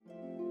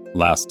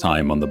Last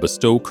time on the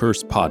Bestow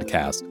Curse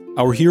podcast,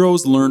 our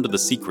heroes learned the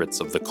secrets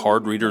of the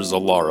card reader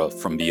Zalara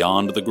from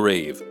beyond the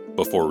grave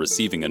before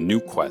receiving a new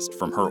quest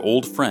from her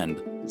old friend,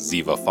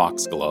 Ziva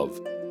Foxglove.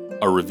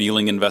 A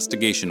revealing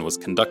investigation was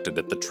conducted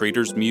at the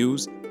Trader's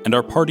Muse, and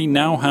our party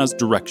now has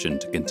direction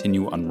to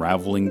continue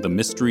unraveling the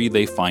mystery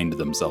they find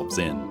themselves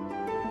in.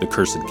 The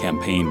Cursed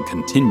campaign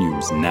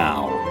continues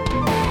now.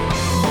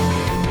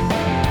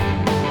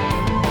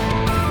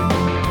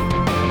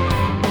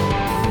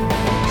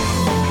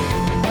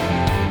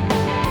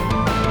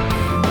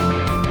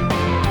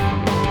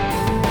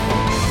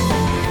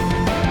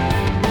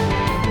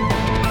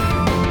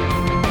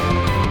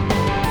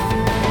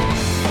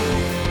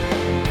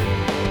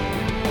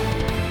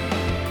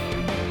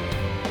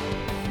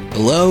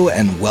 Hello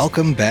and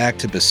welcome back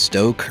to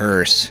Bestow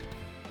Curse.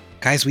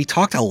 Guys, we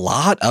talked a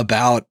lot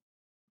about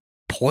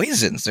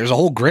poisons. There's a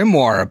whole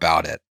grimoire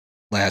about it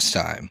last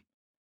time.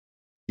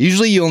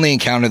 Usually you only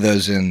encounter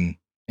those in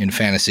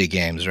fantasy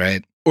games,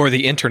 right? Or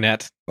the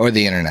internet.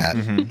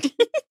 Mm-hmm.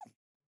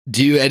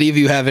 Do any of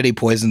you have any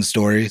poison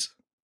stories?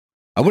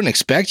 I wouldn't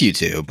expect you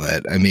to,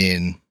 but I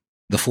mean,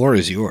 the floor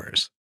is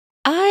yours.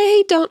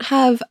 I don't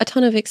have a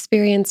ton of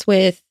experience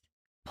with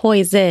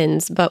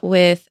poisons, but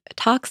with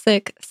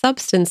toxic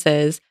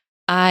substances.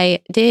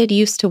 I did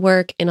used to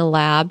work in a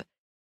lab,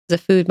 the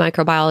food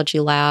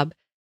microbiology lab.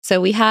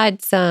 So we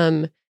had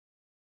some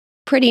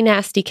pretty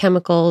nasty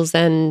chemicals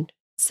and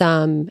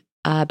some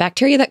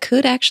bacteria that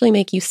could actually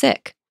make you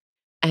sick.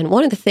 And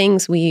one of the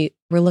things we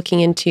were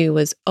looking into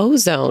was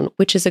ozone,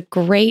 which is a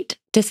great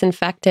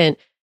disinfectant,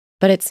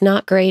 but it's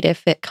not great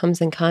if it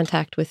comes in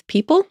contact with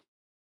people.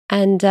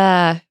 And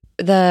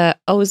the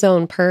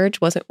ozone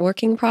purge wasn't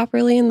working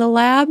properly in the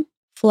lab,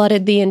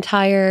 flooded the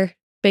entire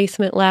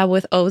basement lab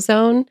with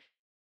ozone.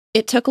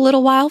 It took a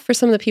little while for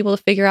some of the people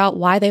to figure out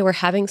why they were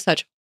having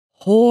such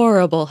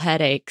horrible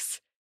headaches.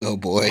 Oh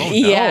boy. Oh, no.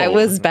 Yeah, it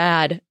was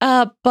bad.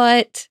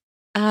 But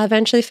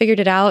eventually figured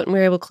it out and we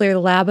were able to clear the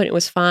lab and it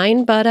was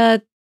fine.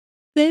 But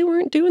they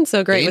weren't doing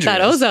so great with that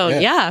Dangerous,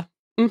 ozone. yeah.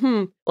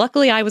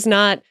 Luckily, I was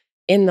not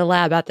in the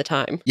lab at the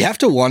time. You have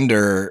to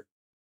wonder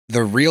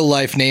the real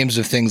life names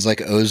of things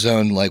like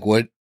ozone, like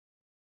what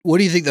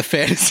do you think the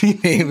fantasy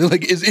name?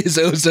 Like is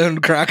ozone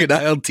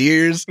crocodile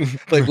tears?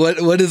 Like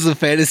what is the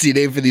fantasy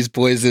name for these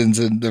poisons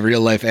and the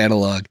real life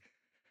analog?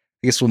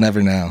 I guess we'll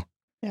never know.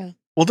 Yeah.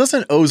 Well,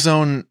 doesn't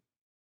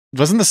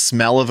the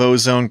smell of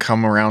ozone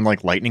come around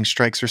like lightning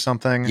strikes or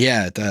something?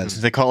 Yeah, it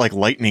does. They call it like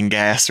lightning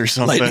gas or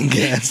something. Lightning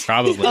gas.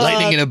 Probably.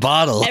 Lightning in a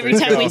bottle. Every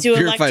time we do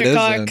Purified electric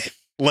ozone. arc.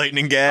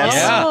 Lightning gas.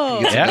 Oh.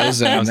 You get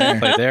some ozone there.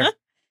 Right there.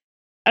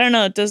 I don't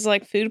know. Does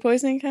like food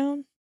poisoning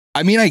count?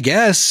 I mean, I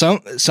guess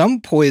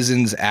some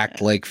poisons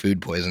act like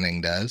food poisoning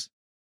does.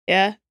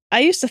 Yeah. I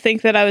used to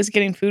think that I was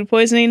getting food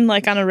poisoning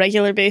like on a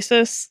regular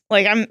basis.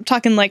 Like I'm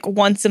talking like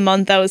once a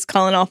month I was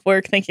calling off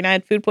work thinking I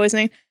had food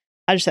poisoning.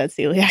 I just had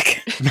celiac.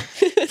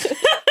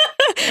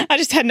 I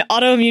just had an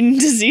autoimmune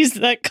disease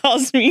that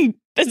caused me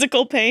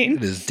physical pain.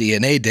 It is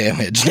DNA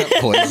damage, not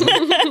poison.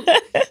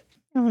 I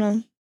don't know.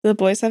 Do the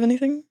boys have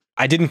anything?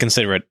 I didn't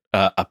consider it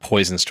a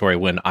poison story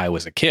when I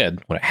was a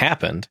kid, when it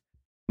happened,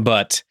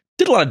 but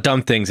did a lot of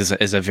dumb things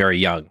as a very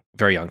young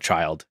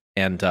child.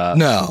 And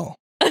No.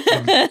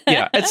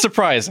 yeah, it's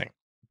surprising.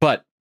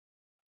 But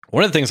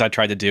one of the things I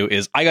tried to do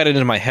is I got it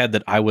into my head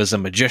that I was a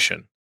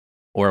magician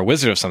or a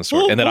wizard of some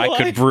sort, and that I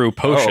could brew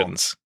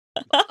potions.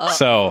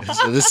 So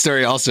this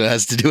story also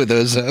has to do with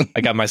ozone.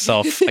 I got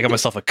myself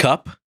a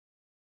cup.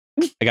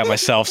 I got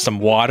myself some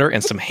water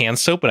and some hand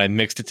soap, and I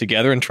mixed it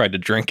together and tried to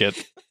drink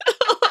it.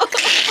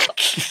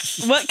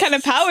 What kind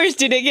of powers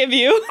did it give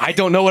you? I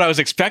don't know what I was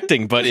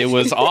expecting, but it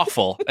was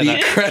awful. And The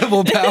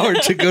incredible power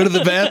to go to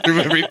the bathroom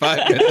every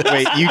 5 minutes.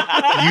 Wait,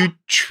 you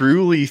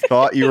truly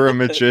thought you were a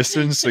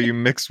magician, so you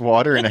mixed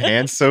water and a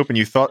hand soap, and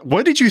you thought,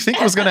 what did you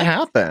think was going to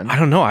happen? I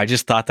don't know. I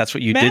just thought that's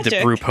what you did to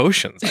Magic. brew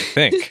potions, I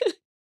think.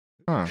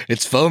 Huh.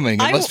 It's foaming.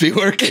 It must be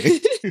working.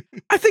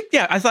 I think,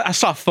 yeah, I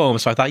saw foam,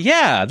 so I thought,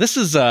 yeah, this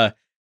is,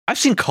 I've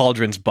seen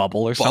cauldrons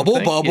bubble or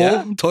something. Bubble,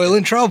 Yeah. toil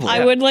and trouble.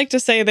 I would like to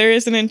say there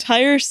is an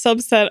entire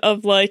subset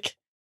of like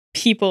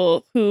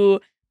people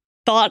who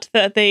thought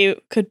that they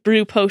could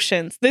brew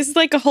potions. This is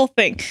like a whole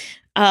thing.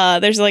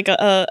 There's like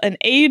an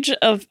age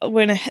of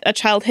when a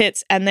child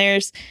hits, and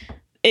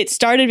it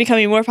started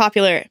becoming more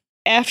popular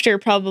after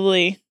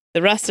probably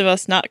the rest of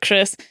us, not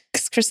Chris,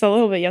 'cause Chris is a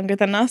little bit younger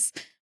than us,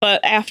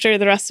 but after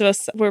the rest of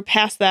us were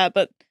past that.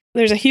 But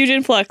there's a huge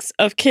influx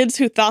of kids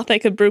who thought they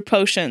could brew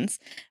potions.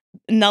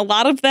 And a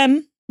lot of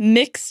them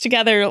mixed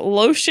together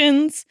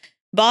lotions,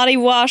 body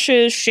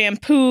washes,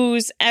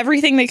 shampoos,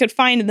 everything they could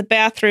find in the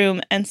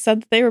bathroom, and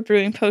said that they were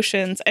brewing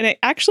potions. And it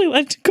actually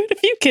led to quite a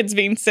few kids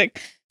being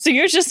sick. So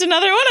you're just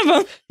another one of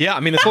them. Yeah, I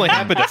mean, this only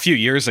happened a few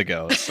years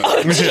ago. So.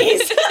 Oh,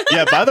 jeez.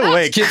 Yeah, by the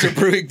way, Kids are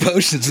brewing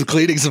potions with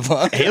cleaning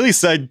supplies. Haley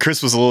said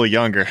Chris was a little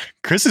younger.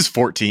 Chris is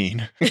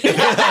 14.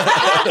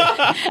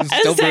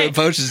 Still brewing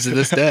potions to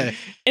this day.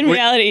 In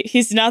reality,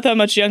 he's not that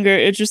much younger.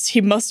 It just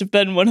he must have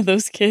been one of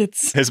those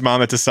kids. His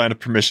mom had to sign a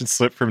permission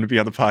slip for him to be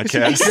on the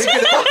podcast.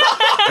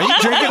 Are you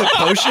drinking a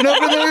potion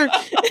over there?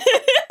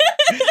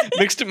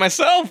 mixed it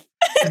myself.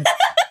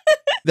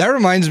 That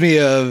reminds me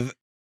of,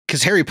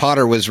 because Harry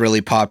Potter was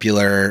really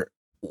popular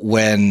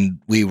when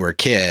we were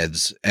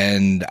kids.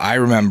 And I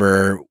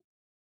remember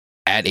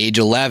at age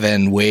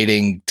 11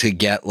 waiting to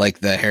get like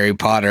the Harry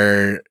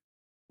Potter,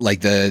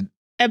 like the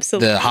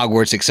Absolutely. the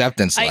Hogwarts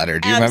acceptance letter.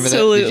 Do you remember that?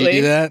 absolutely. Did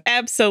you do that?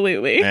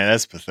 Absolutely. Man,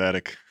 that's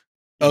pathetic.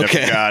 You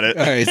Okay. never got it.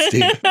 All right,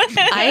 Steve.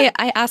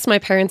 I asked my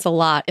parents a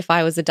lot if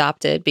I was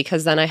adopted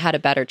because then I had a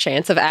better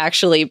chance of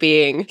actually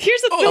being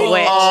Here's the thing. a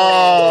witch.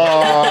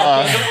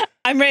 Oh.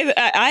 I'm ready.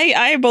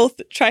 I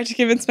both tried to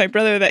convince my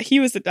brother that he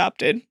was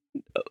adopted.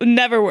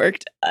 Never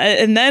worked.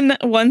 And then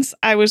once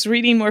I was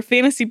reading more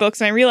fantasy books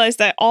and I realized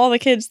that all the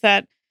kids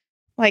that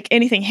like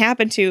anything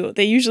happened to,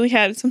 they usually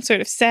had some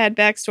sort of sad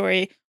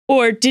backstory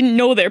or didn't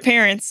know their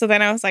parents. So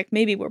then I was like,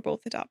 maybe we're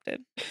both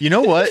adopted. You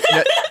know what?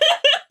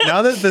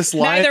 Now that this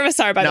line, Neither of us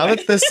are, by the now way.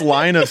 that this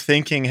line of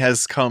thinking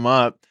has come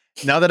up,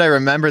 now that I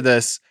remember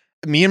this,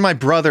 me and my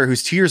brother,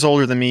 who's 2 years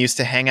older than me, used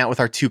to hang out with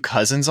our two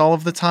cousins all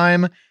of the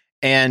time.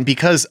 And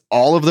because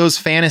all of those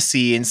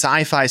fantasy and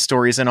sci-fi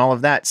stories and all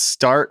of that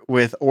start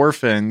with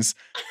orphans,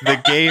 the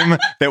game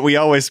that we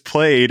always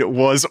played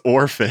was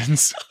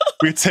Orphans.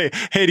 We'd say,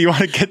 hey, do you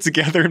want to get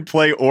together and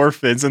play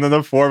Orphans? And then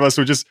the four of us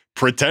would just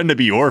pretend to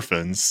be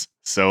orphans.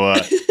 So,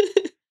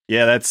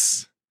 yeah,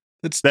 that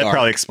dark.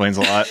 probably explains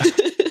a lot.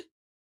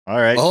 All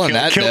right. Well, on kill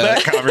that kill note-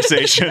 that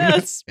conversation.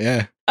 Yes.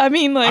 Yeah. I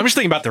mean, like, I'm just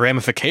thinking about the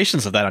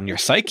ramifications of that on your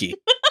psyche.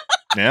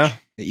 Yeah.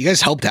 You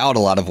guys helped out a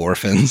lot of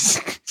orphans.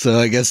 So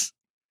I guess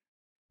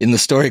in the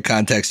story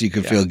context, you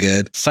could Yeah. feel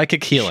good.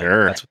 Psychic healing.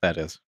 Sure. That's what that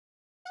is.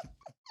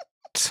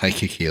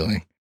 Psychic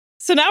healing.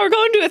 so now we're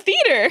going to a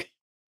theater.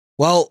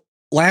 Well,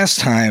 last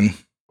time,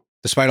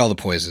 despite all the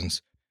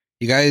poisons,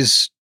 you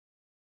guys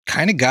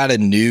kind of got a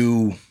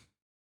new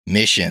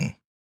mission.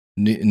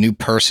 New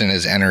person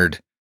has entered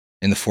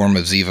in the form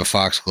of Ziva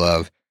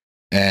Foxglove,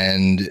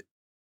 and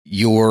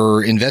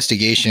your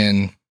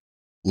investigation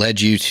led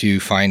you to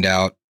find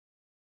out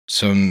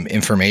some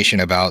information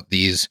about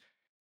these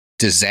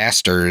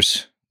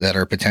disasters that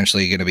are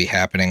potentially going to be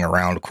happening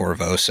around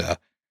Corvosa,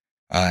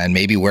 and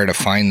maybe where to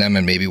find them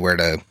and maybe where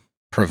to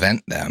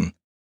prevent them.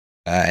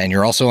 And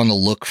you're also on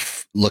the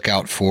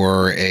lookout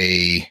for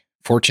a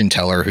fortune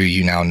teller who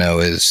you now know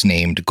is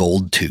named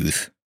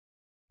Goldtooth.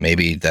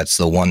 Maybe that's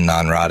the one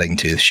non-rotting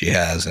tooth she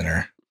has in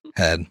her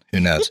head. Who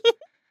knows?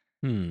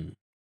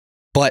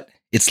 But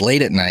it's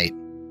late at night,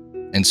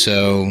 and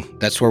so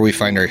that's where we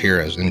find our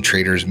heroes in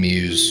Trader's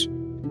Muse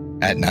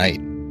at night.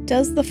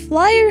 Does the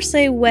flyer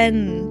say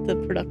when the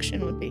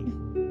production would be?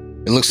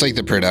 It looks like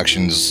the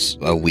production's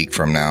a week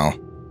from now,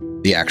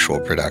 the actual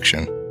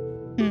production.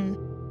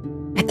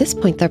 At this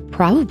point, they're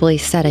probably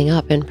setting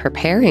up and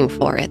preparing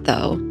for it,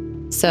 though.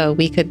 So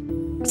we could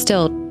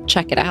still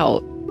check it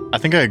out. I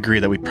think I agree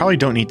that we probably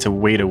don't need to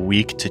wait a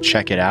week to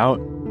check it out.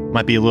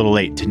 Might be a little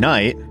late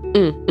tonight,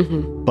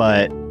 Mm-hmm.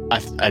 but I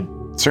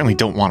certainly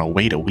don't want to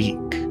wait a week.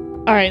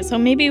 All right, so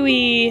maybe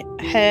we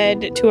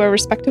head to our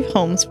respective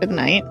homes for the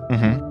night.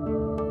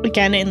 Mm-hmm.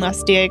 Again,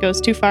 unless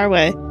Diego's too far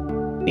away,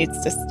 needs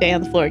to stay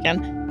on the floor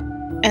again.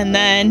 And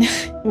then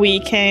we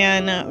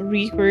can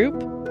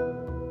regroup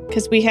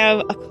because we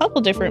have a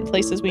couple different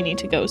places we need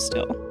to go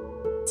still.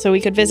 So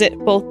we could visit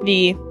both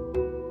the,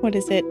 what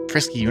is it?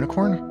 Frisky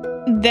Unicorn?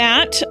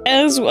 That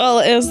as well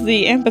as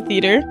the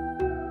amphitheater.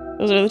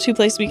 Those are the two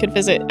places we could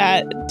visit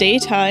at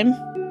daytime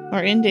or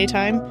in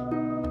daytime.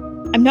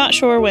 I'm not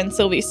sure when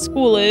Sylvie's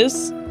school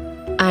is.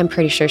 I'm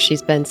pretty sure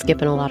she's been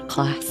skipping a lot of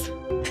class.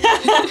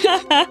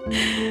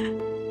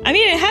 I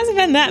mean, it hasn't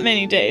been that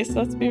many days, so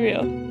let's be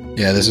real.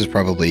 Yeah, this is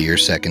probably your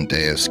second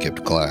day of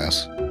skipped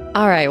class.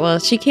 All right, well,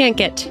 she can't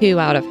get too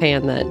out of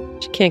hand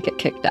then. She can't get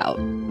kicked out.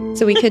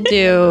 So we could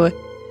do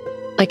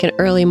like an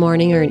early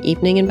morning or an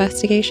evening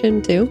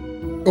investigation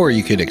too. Or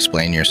you could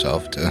explain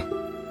yourself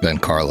to Ben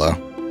Carlo.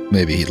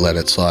 Maybe he'd let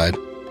it slide.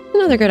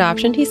 Another good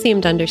option. He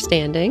seemed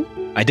understanding.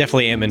 I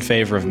definitely am in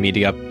favor of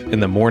meeting up in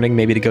the morning,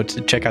 maybe to go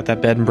to check out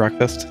that bed and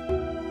breakfast.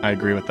 I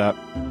agree with that.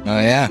 Oh,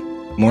 yeah.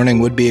 Morning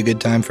would be a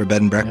good time for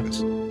bed and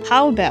breakfast.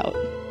 How about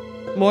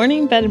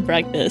morning bed and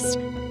breakfast,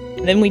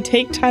 and then we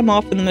take time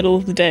off in the middle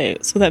of the day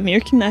so that Mir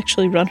can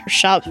actually run her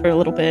shop for a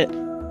little bit,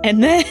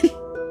 and then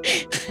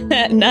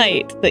at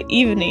night, the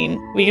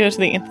evening, we go to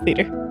the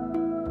amphitheater.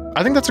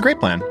 I think that's a great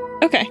plan.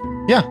 Okay.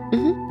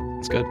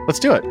 That's good. Let's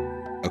do it.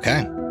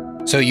 Okay.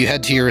 So you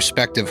head to your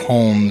respective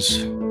homes.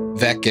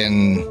 Vec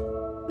and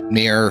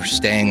Mir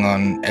staying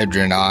on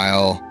Edrin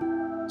Isle.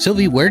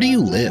 Sylvie, where do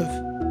you live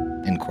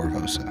in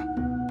Corvosa?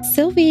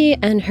 Sylvie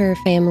and her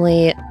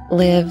family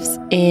lives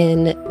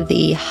in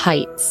the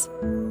Heights.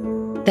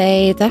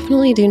 They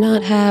definitely do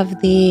not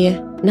have the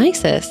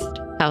nicest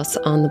house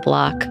on the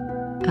block.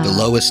 The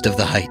lowest of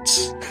the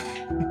heights.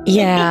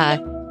 Yeah,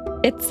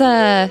 it's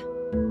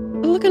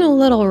looking a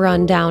little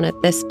run down at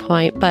this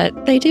point,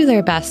 but they do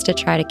their best to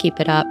try to keep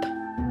it up.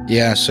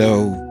 Yeah,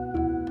 so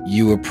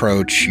you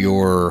approach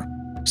your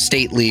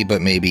stately but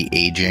maybe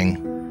aging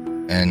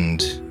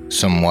and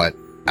somewhat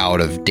out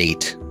of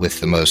date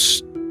with the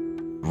most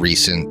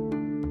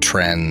recent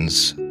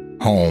trends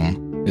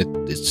home.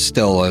 It's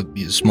still a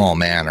small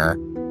manor.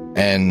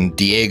 And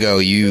Diego,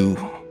 you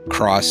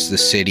cross the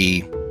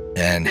city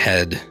and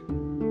head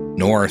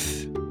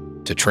north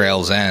to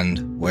Trail's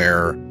End,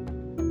 where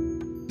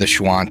the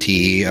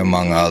Schwanti,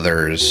 among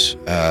others,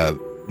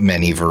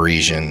 many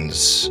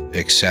Varisians,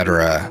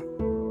 etc.,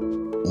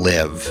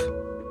 live,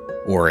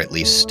 or at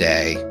least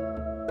stay.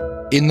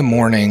 In the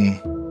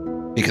morning,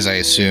 because I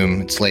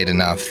assume it's late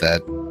enough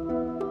that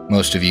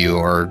most of you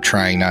are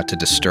trying not to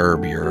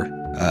disturb your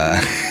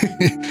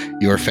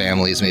your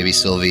families. Maybe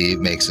Sylvie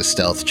makes a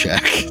stealth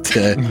check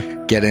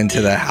to get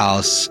into the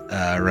house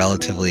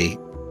relatively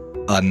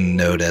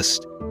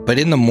unnoticed. But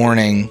in the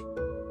morning,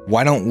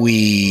 why don't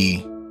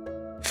we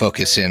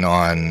focus in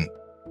on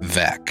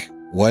Vec?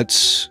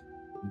 What's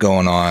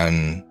going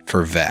on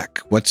for Vec?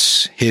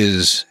 What's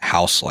his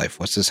house life?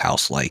 What's his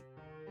house like?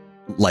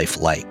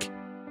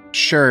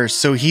 Sure.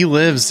 So he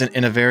lives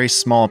in a very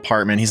small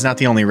apartment. He's not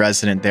the only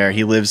resident there.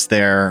 He lives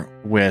there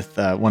with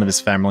one of his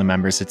family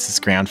members. It's his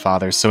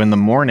grandfather. So in the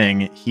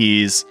morning,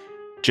 he's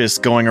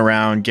just going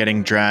around,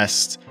 getting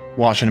dressed,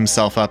 washing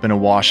himself up in a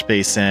wash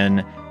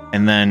basin,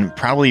 and then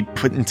probably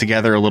putting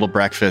together a little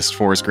breakfast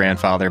for his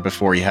grandfather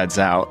before he heads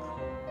out.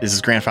 Is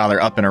his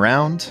grandfather up and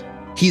around?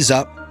 He's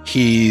up.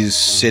 He's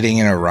sitting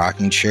in a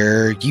rocking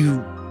chair.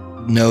 You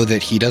know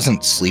that he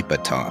doesn't sleep a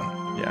ton.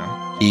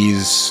 Yeah.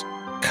 He's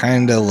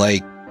kind of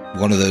like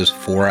one of those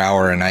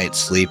 4-hour-a-night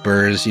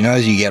sleepers. You know,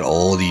 as you get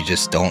old, you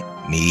just don't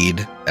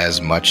need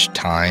as much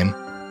time.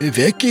 Hey,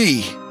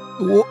 Vicky,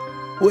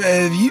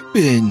 where have you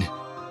been?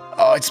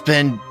 Oh, it's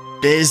been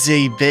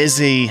busy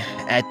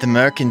at the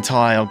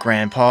Mercantile,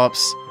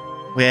 Grandpops.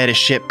 We had a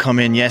ship come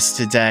in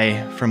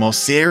yesterday from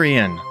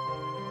Osirian.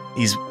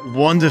 These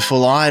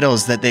wonderful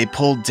idols that they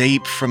pulled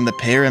deep from the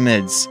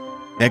pyramids.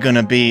 They're going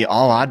to be,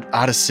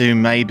 I'd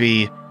assume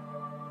maybe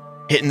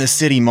hitting the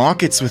city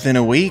markets within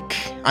a week.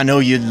 I know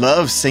you'd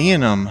love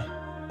seeing them.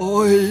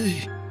 Oh,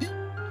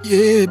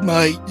 yeah,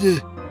 mate. The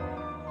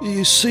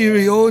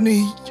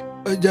Siriani,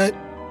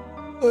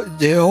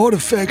 their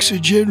artifacts are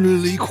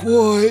generally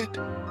quite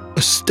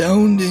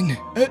astounding.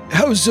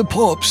 How's the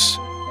pops?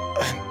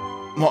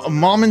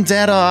 Mom and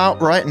Dad are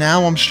out right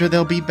now. I'm sure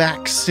they'll be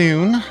back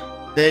soon.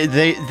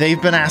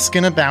 They've been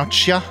asking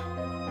about you.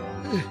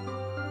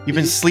 You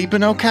been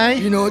sleeping okay?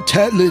 You're not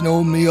tattling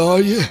on me,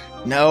 are you?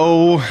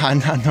 No, I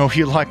know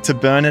you like to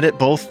burn it at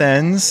both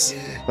ends,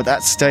 but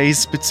that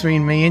stays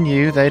between me and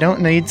you. They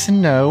don't need to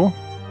know.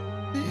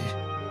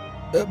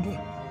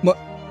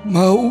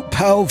 My old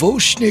pal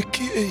Volshnik,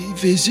 he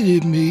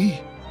visited me.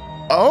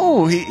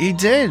 Oh, he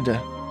did.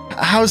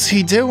 How's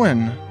he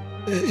doing?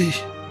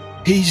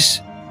 He's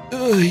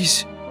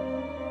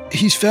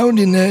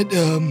founding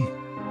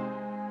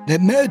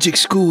that magic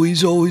school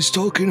he's always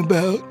talking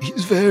about.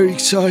 He's very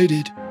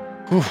excited.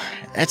 Ooh,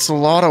 that's a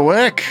lot of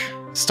work.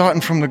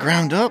 Starting from the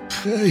ground up.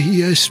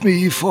 He asked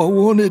me if I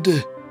wanted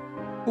to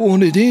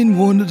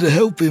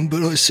help him,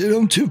 but I said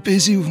I'm too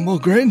busy with my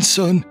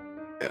grandson.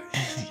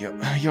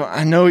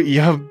 I know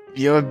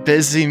you're a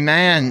busy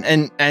man,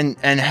 and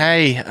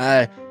hey,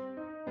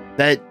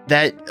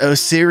 that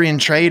Osirian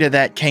trader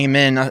that came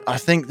in, I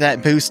think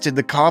that boosted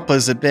the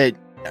coppers a bit.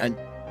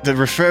 The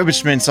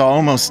refurbishments are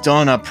almost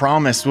done. I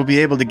promise we'll be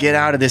able to get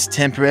out of this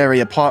temporary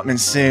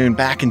apartment soon,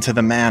 back into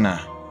the manor.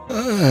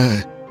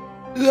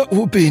 That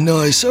would be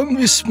nice. I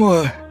miss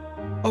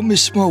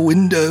my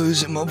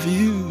windows and my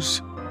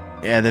views.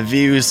 Yeah, the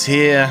views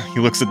here. He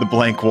looks at the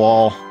blank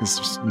wall. There's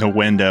just no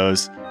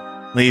windows.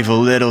 Leave a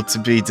little to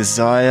be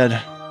desired.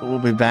 But we'll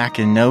be back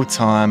in no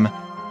time.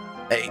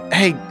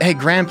 Hey,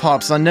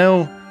 Grandpops, I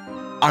know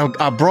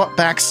I brought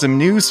back some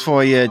news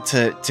for you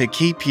to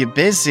keep you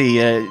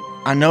busy.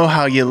 I know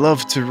how you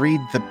love to read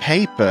the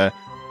paper.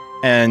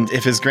 And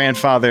if his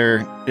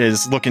grandfather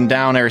is looking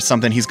down or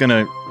something, he's going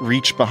to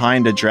reach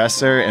behind a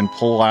dresser and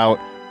pull out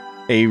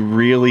a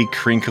really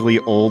crinkly,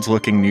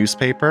 old-looking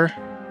newspaper.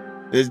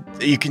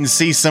 You can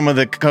see some of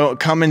the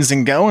comings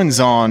and goings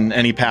on,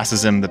 and he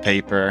passes him the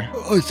paper.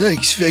 Oh,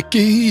 thanks, Vicky.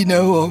 You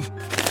know,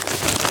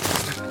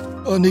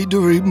 I need to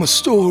read my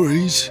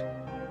stories.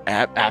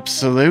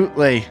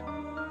 Absolutely.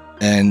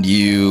 And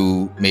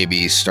you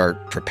maybe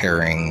start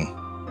preparing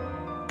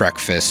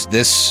breakfast.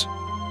 This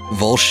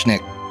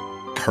Volshnik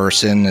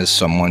person is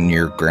someone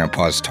your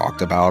grandpa's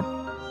talked about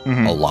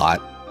a lot,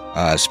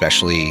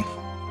 especially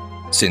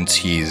since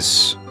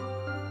he's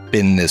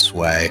been this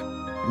way.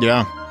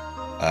 Yeah.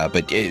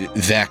 But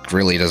Vec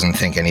really doesn't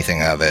think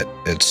anything of it.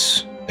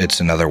 It's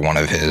another one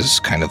of his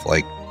kind of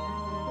like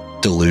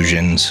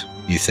delusions,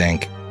 you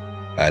think.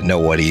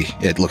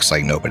 It looks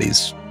like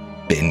nobody's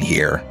been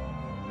here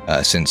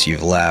since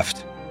you've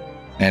left.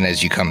 And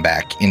as you come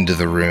back into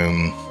the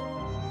room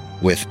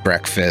with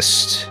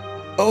breakfast...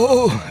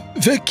 Oh,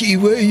 Vicky,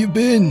 where you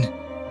been?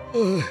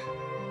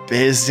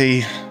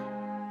 Busy.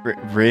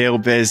 Real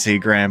busy,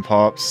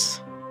 Grandpops.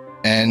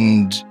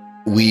 And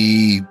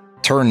we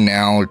turn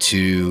now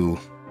to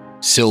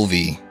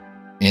Sylvie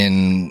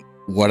in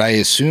what I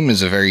assume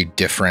is a very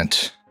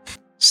different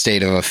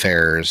state of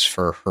affairs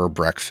for her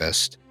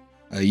breakfast.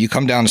 You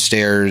come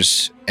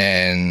downstairs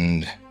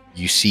and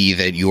you see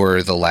that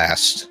you're the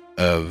last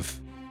of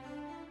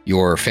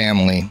your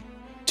family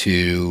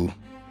to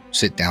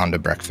sit down to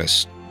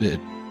breakfast.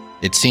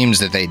 It seems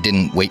that they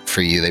didn't wait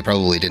for you. They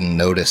probably didn't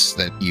notice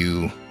that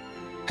you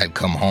had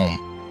come home.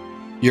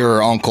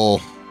 Your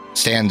uncle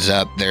stands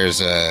up.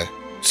 There's a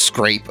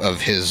scrape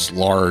of his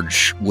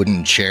large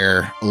wooden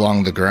chair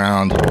along the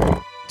ground.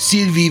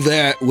 Sylvie,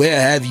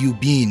 where have you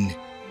been?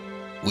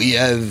 We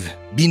have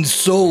been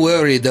so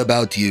worried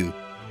about you.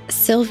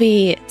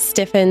 Sylvie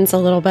stiffens a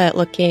little bit,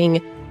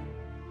 looking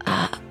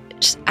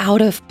just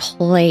out of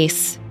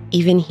place,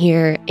 even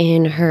here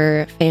in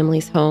her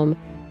family's home.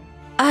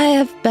 I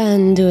have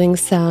been doing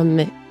some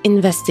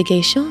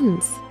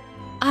investigations.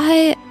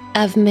 I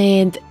have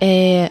made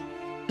a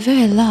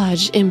very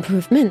large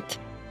improvement.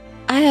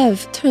 I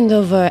have turned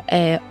over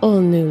a whole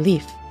new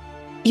leaf.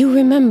 You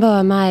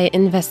remember my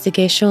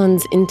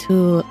investigations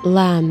into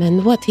Lamb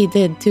and what he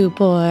did to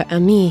poor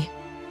Ami?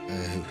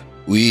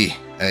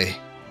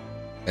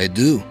 I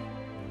do.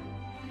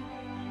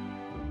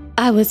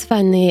 I was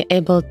finally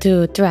able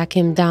to track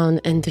him down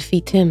and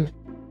defeat him.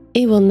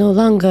 He will no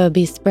longer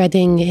be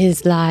spreading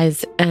his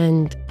lies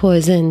and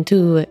poison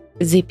to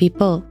the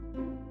people.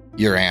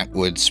 Your aunt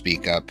would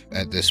speak up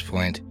at this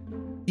point.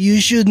 You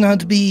should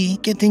not be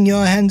getting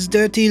your hands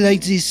dirty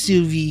like this,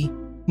 Sylvie.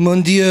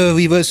 Mon Dieu,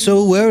 we were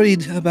so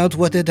worried about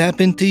what had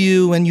happened to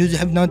you when you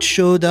have not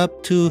showed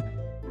up to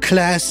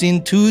class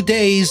in 2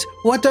 days.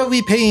 What are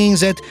we paying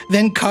that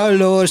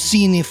Vencarlo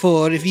Orsini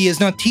for if he is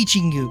not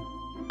teaching you?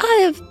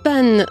 I have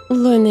been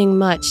learning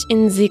much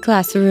in the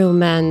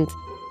classroom and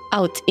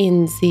out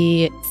in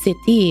the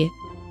city.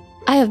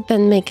 I have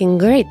been making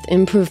great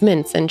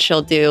improvements, and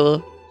she'll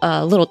do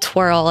a little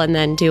twirl and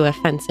then do a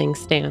fencing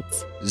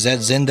stance. That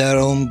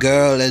Zendarome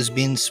girl has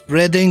been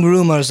spreading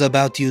rumors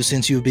about you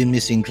since you've been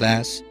missing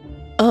class.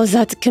 Oh,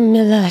 that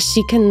Camilla,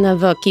 she can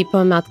never keep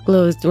her mouth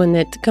closed when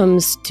it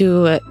comes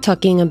to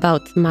talking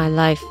about my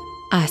life.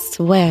 I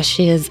swear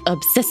she is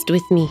obsessed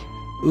with me.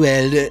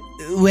 Well,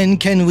 when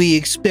can we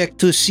expect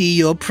to see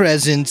your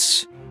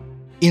presence?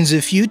 In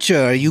the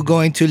future, are you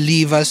going to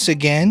leave us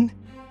again?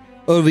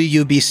 Or will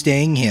you be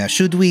staying here?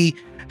 Should we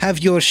have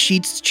your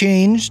sheets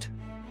changed?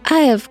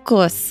 I, of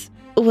course,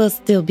 will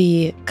still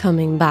be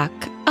coming back.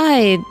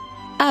 I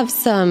have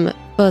some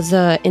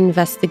further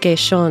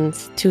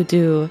investigations to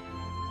do.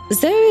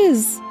 There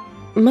is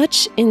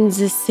much in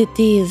this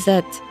city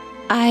that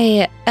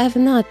I have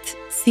not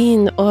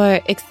seen or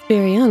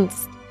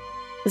experienced.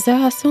 There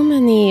are so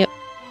many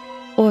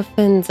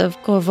orphans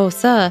of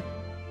Corvosa.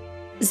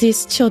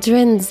 These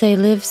children, they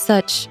live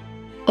such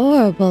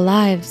horrible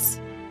lives.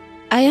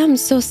 I am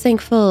so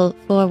thankful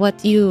for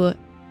what you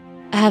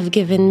have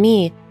given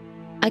me.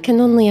 I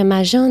can only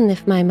imagine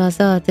if my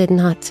mother did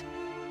not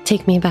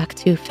take me back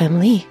to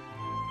family.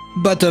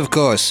 But of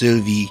course,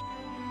 Sylvie.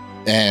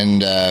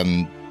 And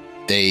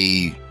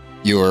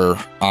your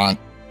aunt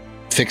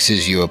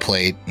fixes you a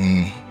plate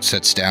and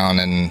sits down,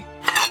 and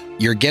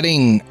you're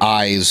getting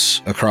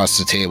eyes across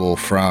the table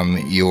from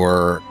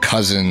your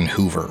cousin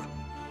Hoover.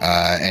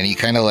 And he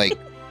kind of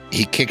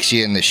he kicks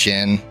you in the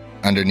shin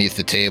underneath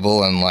the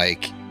table and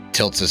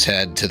tilts his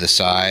head to the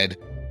side,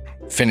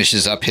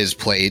 finishes up his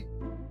plate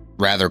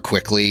rather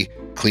quickly,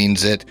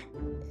 cleans it.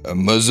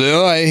 Mother,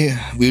 I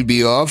will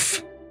be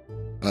off.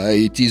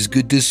 It is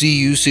good to see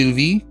you,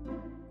 Sylvie.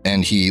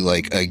 And he,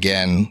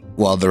 again,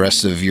 while the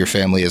rest of your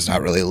family is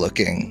not really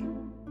looking,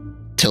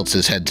 tilts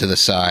his head to the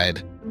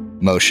side,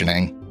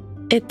 motioning.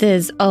 It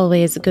is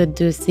always good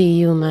to see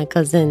you, my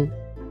cousin.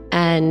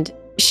 And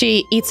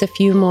she eats a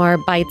few more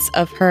bites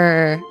of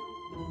her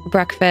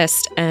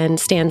breakfast and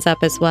stands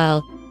up as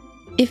well.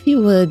 If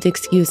you would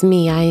excuse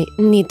me, I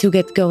need to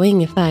get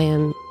going if I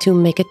am to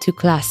make it to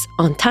class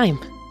on time.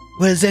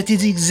 Well, that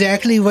is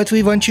exactly what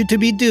we want you to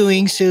be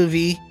doing,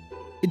 Sylvie.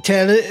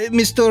 Tell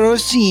Mr.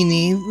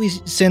 Orsini we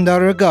send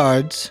our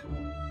regards.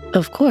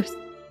 Of course.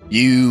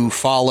 You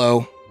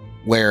follow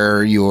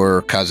where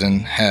your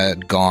cousin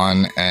had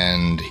gone,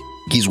 and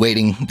he's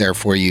waiting there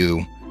for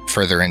you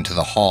further into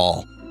the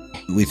hall.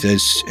 With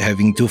us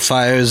having to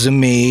fire the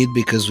maid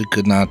because we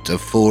could not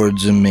afford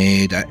the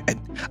maid,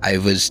 I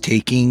was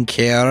taking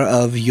care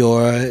of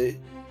your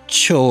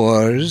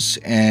chores,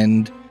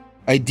 and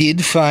I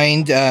did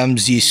find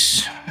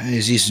this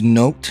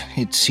note.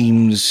 It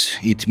seems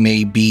it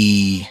may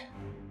be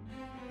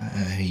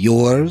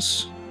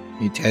yours.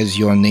 It has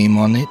your name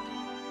on it.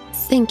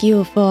 Thank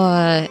you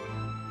for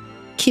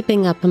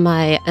keeping up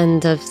my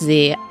end of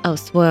the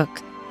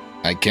housework.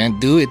 I can't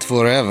do it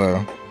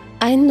forever.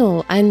 I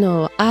know.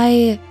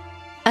 I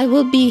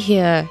will be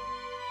here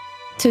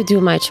to do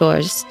my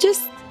chores.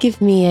 Just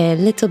give me a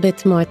little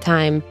bit more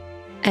time.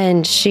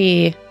 And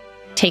she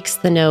takes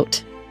the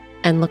note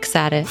and looks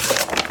at it.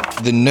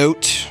 The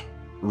note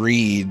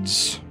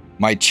reads,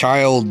 "My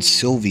child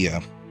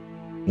Sylvia,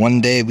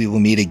 one day we will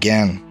meet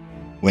again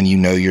when you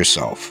know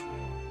yourself.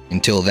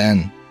 Until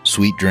then,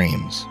 sweet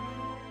dreams."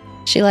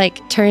 She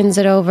turns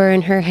it over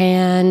in her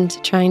hand,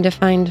 trying to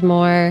find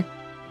more.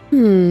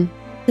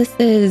 This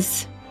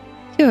is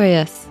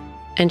curious.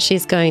 And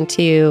she's going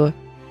to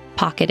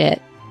pocket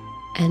it.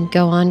 and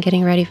go on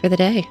getting ready for the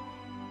day.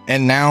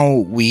 And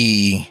now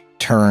we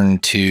turn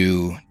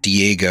to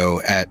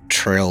Diego at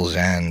Trail's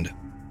End.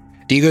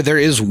 Diego, there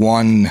is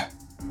one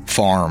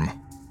farm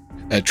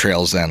at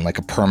Trail's End, like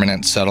a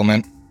permanent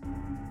settlement,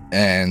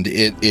 and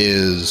it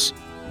is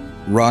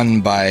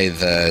run by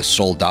the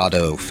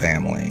Soldado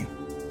family.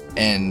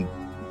 And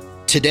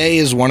today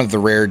is one of the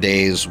rare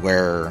days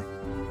where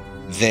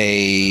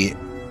they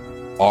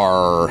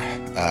are,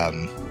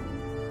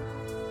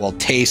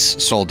 Tace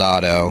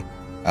Soldado,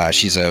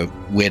 she's a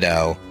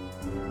widow,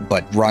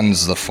 but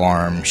runs the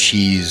farm.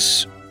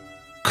 She's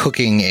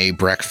cooking a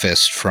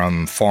breakfast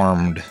from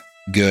farmed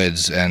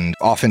goods, and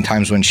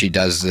oftentimes when she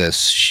does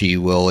this, she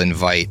will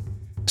invite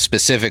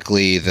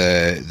specifically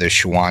the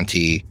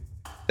Shawanti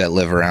that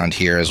live around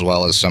here, as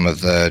well as some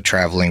of the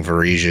traveling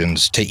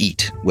Varisians, to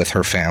eat with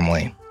her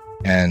family.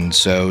 And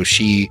so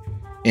she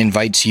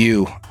invites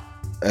you,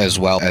 as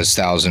well as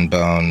Thousand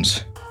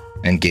Bones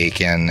and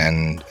Gaken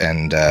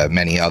and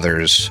many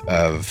others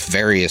of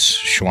various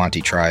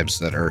Shawanti tribes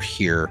that are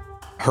here.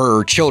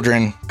 Her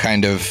children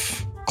kind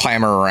of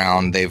clamor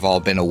around. They've all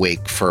been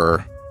awake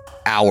for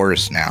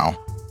hours now,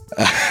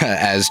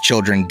 as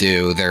children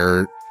do.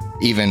 They're,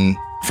 even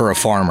for a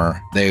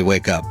farmer, they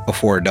wake up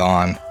before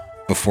dawn,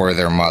 before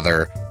their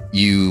mother.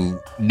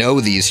 You know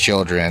these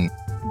children.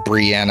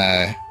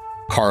 Brianna,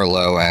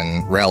 Carlo,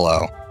 and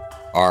Rello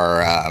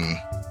are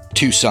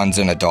two sons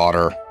and a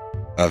daughter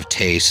of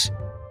Tace.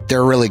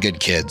 They're really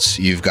good kids.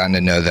 You've gotten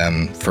to know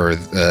them for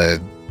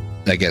the,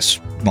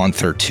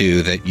 month or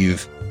two that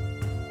you've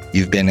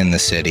been in the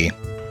city.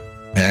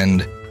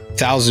 And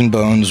Thousand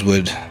Bones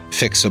would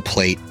fix a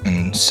plate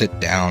and sit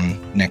down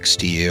next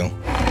to you.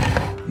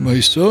 My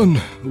son,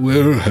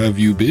 where have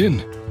you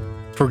been?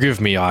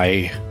 Forgive me,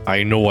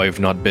 I know I've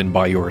not been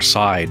by your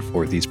side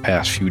for these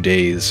past few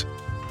days.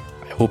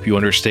 I hope you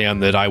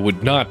understand that I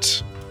would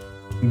not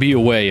be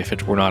away if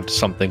it were not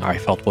something I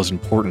felt was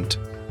important.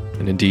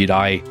 And indeed,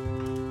 I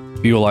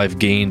feel I've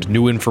gained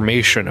new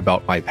information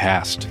about my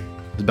past,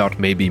 about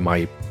maybe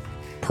my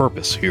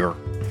purpose here.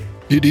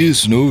 It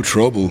is no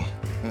trouble.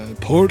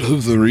 Part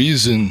of the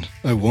reason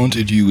I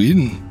wanted you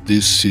in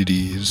this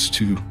city is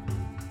to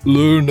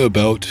learn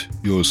about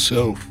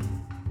yourself.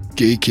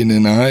 Gaken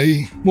and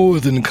I more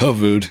than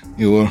covered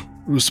your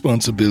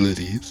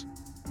responsibilities.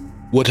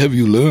 What have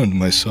you learned,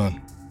 my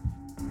son?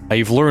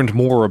 I've learned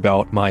more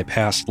about my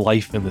past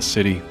life in the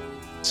city.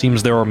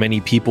 Seems there are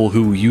many people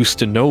who used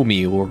to know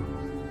me or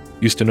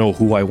used to know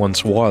who I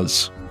once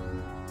was.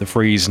 The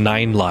phrase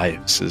 9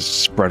 lives is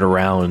spread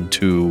around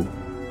to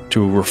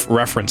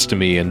reference to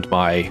me and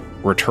my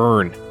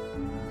return.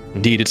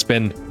 Indeed, it's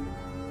been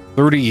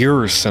 30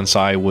 years since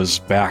I was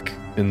back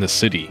in the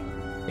city,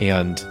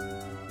 and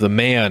the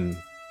man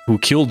who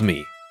killed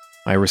me,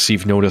 I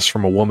received notice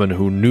from a woman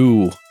who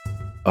knew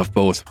of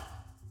both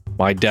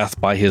my death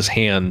by his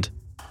hand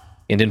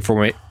and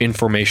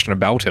information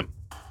about him.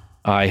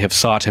 I have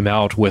sought him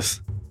out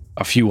with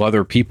a few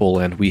other people,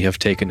 and we have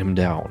taken him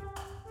down.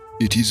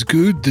 It is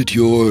good that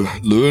you're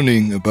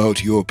learning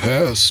about your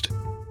past.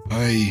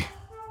 I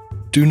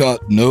do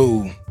not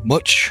know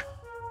much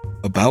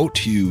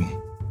about you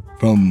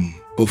from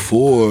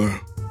before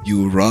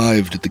you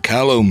arrived at the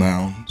Callow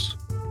Mounds,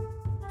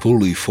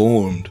 fully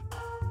formed.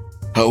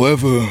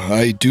 However,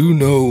 I do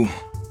know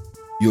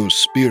your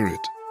spirit.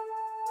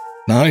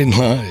 9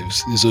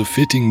 Lives is a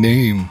fitting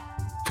name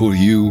for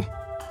you,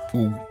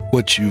 for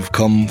what you've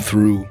come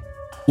through,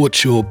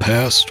 what your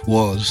past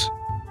was.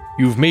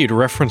 You've made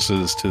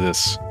references to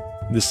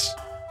this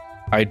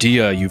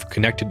idea you've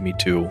connected me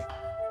to.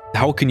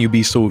 How can you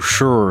be so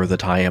sure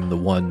that I am the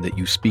one that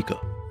you speak of?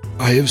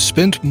 I have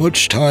spent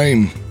much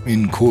time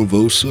in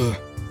Corvosa.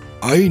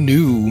 I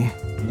knew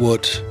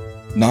what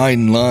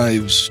 9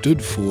 Lives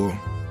stood for.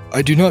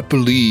 I do not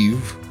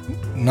believe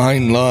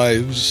 9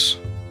 Lives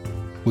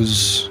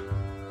was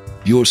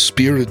your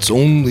spirit's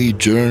only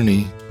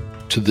journey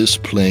to this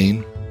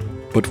plane,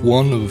 but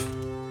one of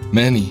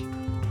many.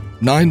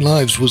 9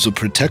 Lives was a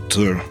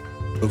protector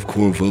of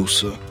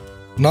Corvosa,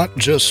 not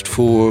just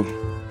for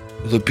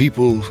the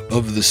people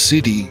of the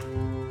city,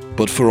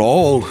 but for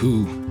all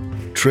who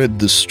tread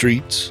the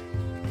streets.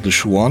 The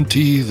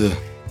Shawanti, the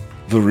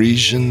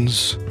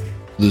Varisians,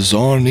 the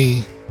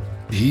Zarni.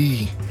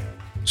 He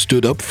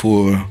stood up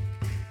for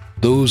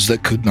those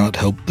that could not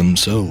help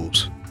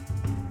themselves.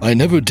 I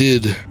never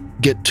did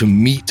get to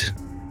meet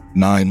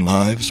 9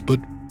 Lives, but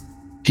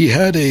he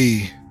had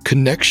a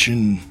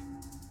connection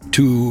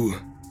to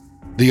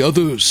the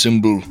other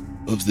symbol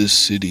of this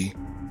city.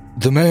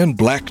 The man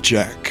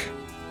Blackjack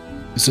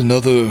is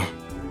another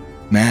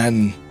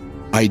man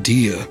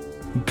idea,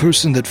 a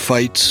person that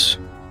fights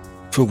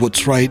for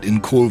what's right in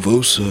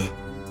Corvosa.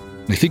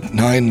 I think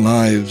 9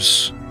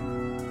 Lives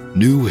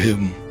knew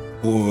him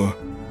or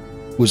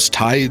was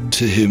tied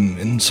to him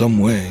in some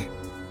way.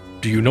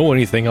 Do you know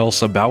anything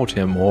else about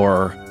him,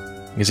 or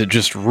is it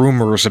just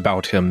rumors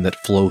about him that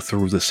flow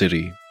through the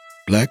city?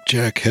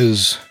 Blackjack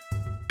has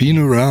been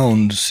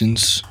around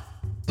since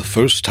the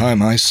first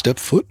time I stepped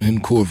foot in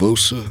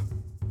Corvosa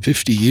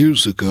 50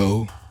 years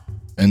ago,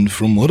 and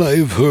from what I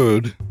have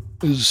heard,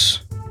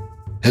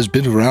 has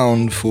been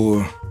around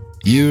for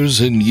years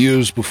and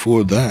years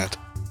before that.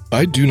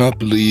 I do not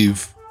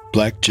believe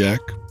Blackjack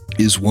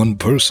is one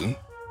person,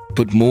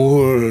 but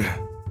more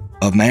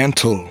a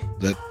mantle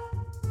that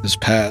has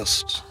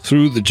passed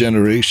through the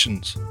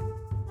generations.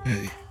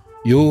 Hey,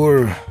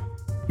 your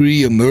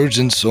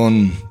re-emergence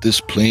on this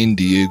plane,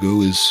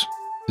 Diego, is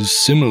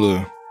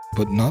similar,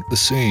 but not the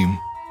same.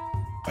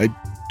 I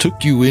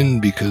took you in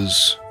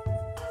because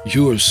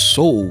your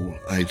soul,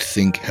 I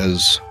think,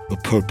 has a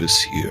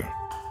purpose here.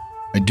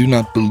 I do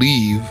not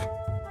believe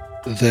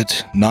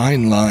that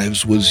 9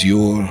 Lives was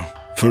your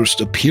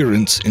first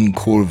appearance in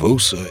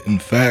Corvosa. In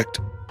fact,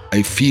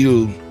 I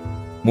feel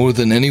more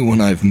than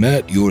anyone I've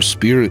met, your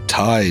spirit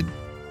tied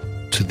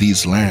to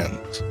these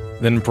lands.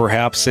 Then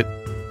perhaps it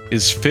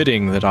is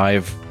fitting that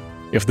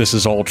if this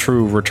is all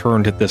true,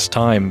 returned at this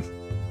time.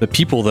 The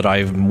people that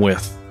I'm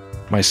with,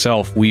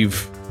 myself,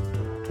 we've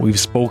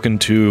spoken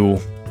to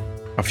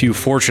a few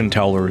fortune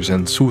tellers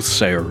and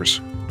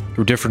soothsayers.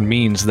 Through different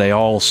means, they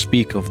all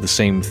speak of the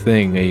same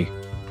thing, a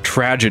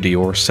tragedy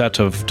or set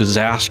of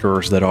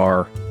disasters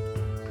that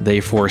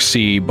they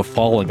foresee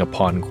befalling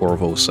upon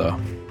Corvosa.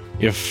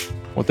 If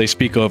what they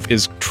speak of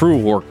is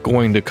true or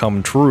going to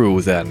come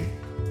true, then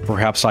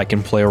perhaps I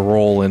can play a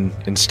role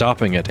in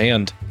stopping it.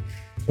 And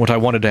what I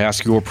wanted to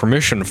ask your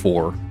permission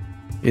for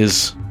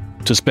is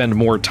to spend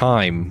more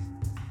time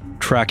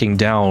tracking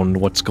down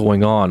what's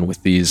going on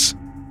with these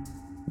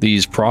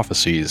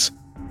prophecies.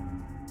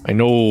 I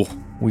know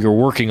we are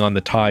working on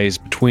the ties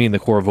between the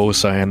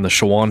Corvosa and the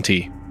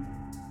Shawanti,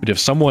 but if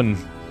someone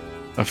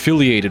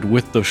affiliated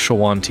with the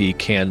Shawanti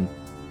can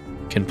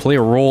play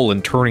a role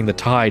in turning the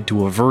tide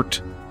to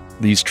avert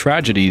these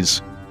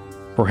tragedies,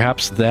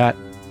 perhaps that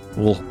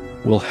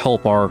will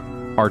help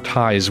our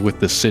ties with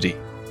the city.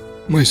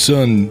 My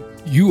son,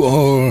 you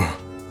are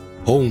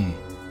home.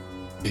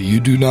 You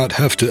do not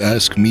have to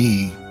ask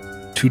me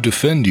to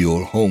defend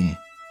your home,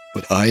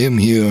 but I am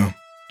here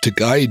to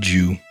guide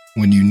you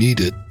when you need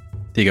it.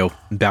 Diego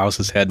bows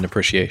his head in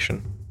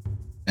appreciation.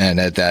 And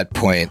at that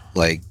point,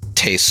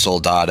 Taste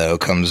Soldado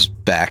comes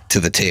back to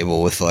the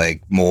table with,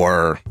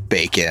 more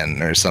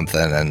bacon or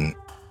something.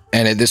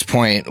 And at this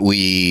point,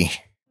 we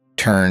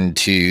turn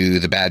to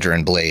the Badger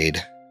and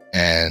Blade.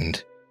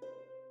 And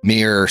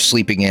Mir,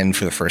 sleeping in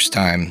for the first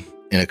time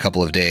in a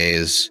couple of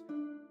days,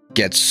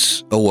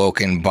 gets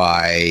awoken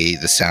by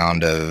the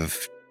sound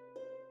of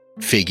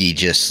Figgy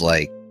just,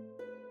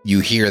 you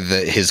hear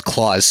his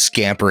claws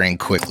scampering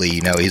quickly.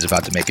 You know he's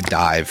about to make a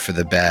dive for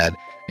the bed.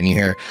 And you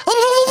hear...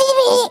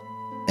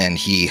 And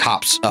he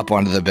hops up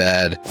onto the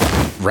bed,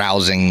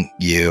 rousing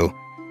you.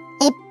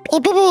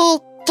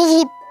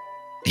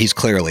 He's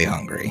clearly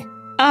hungry.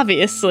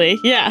 Obviously,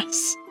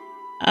 yes.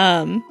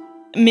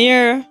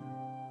 Mir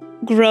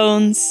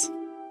groans,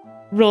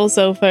 rolls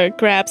over,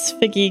 grabs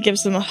Figgy,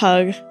 gives him a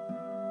hug,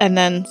 and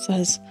then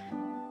says,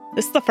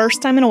 "This is the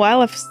first time in a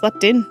while I've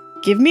slept in.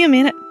 Give me a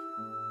minute."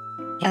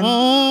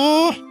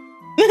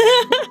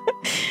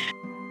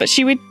 But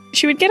she would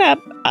get up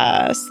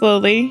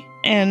slowly,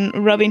 and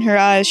rubbing her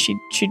eyes,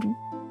 she'd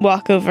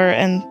walk over,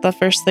 and the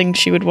first thing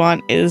she would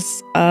want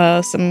is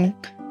some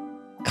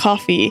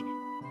coffee,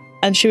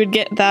 and she would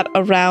get that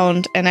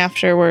around, and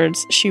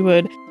afterwards she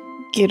would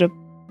get a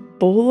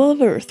bowl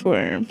of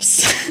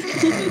earthworms.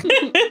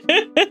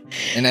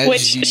 And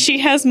which she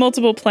has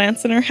multiple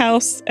plants in her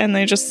house, and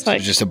they're just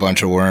just a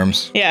bunch of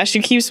worms. Yeah, she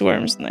keeps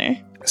worms in there.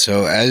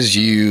 So as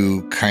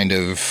you kind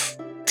of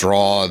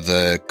draw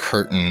the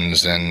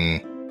curtains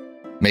and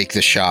make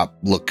the shop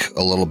look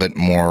a little bit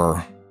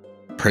more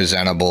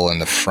presentable in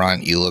the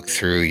front, you look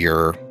through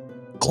your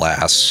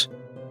glass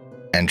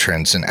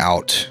entrance and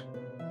out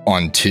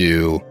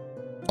onto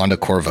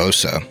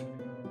Corvosa,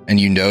 and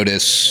you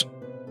notice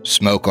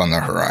smoke on the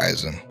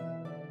horizon.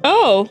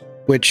 Oh.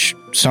 Which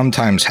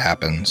sometimes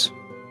happens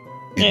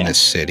in this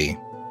city.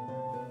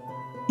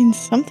 And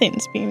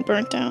something's being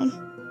burnt down.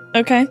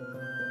 Okay.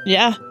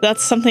 Yeah,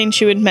 that's something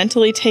she would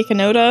mentally take a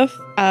note of.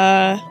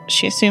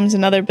 She assumes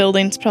another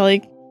building's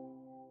probably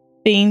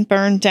being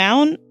burned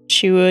down.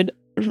 She would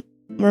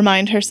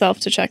remind herself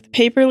to check the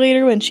paper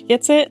later when she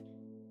gets it.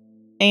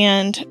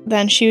 And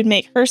then she would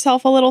make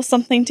herself a little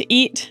something to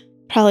eat,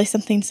 probably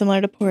something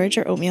similar to porridge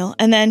or oatmeal.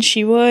 And then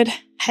she would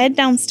head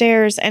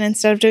downstairs, and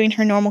instead of doing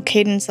her normal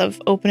cadence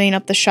of opening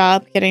up the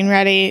shop, getting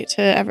ready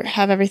to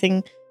have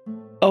everything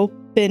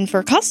open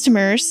for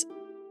customers,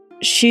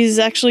 she's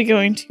actually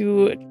going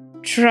to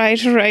try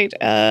to write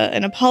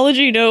an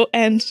apology note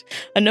and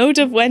a note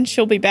of when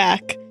she'll be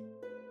back.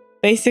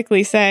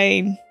 Basically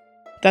saying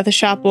that the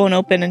shop won't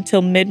open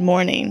until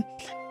mid-morning.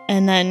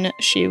 And then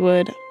she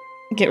would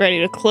get ready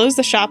to close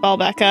the shop all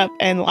back up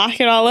and lock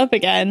it all up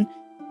again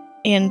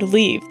and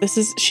leave.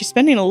 She's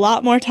spending a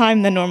lot more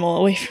time than normal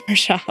away from her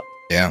shop.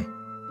 Yeah.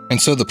 And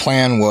so the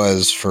plan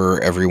was for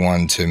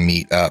everyone to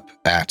meet up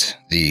at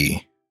the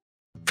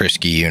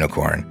Frisky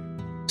Unicorn.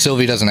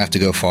 Sylvie doesn't have to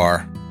go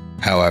far.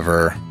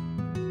 However,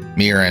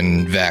 Mir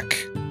and Vec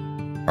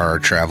are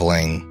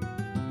traveling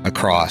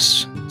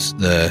across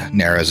the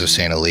Narrows of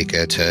St.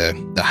 Alika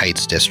to the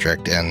Heights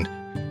District, and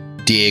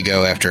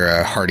Diego, after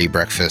a hearty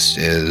breakfast,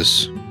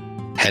 is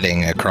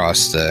heading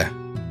across the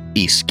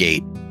east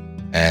gate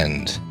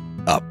and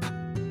up.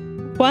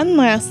 One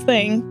last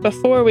thing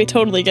before we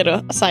totally get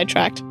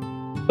sidetracked,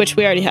 which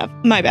we already have.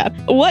 My bad.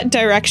 What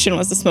direction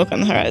was the smoke on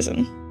the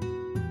horizon?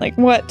 Like,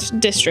 what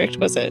district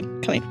was it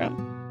coming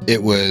from?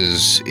 It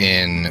was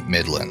in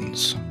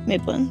Midlands.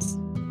 Midlands.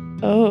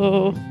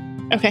 Oh.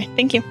 Okay,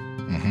 thank you.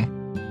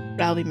 Mm-hmm.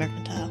 I'll be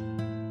mercantile.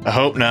 I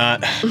hope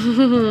not.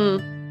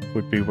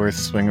 Would be worth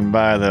swinging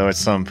by, though, at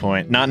some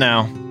point. Not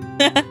now.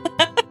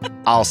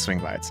 I'll swing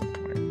by at some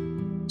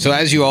point. So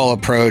as you all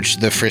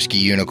approach the frisky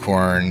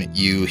unicorn,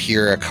 you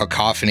hear a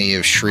cacophony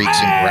of shrieks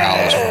and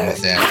growls from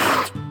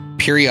within.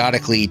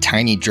 Periodically,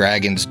 tiny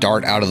dragons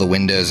dart out of the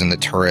windows in the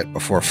turret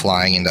before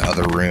flying into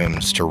other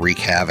rooms to wreak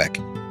havoc.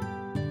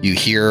 You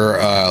hear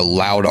a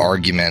loud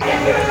argument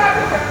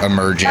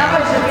emerging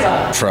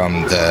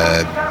from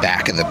the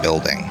back of the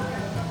building.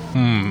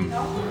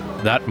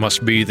 That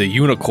must be the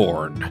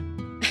unicorn.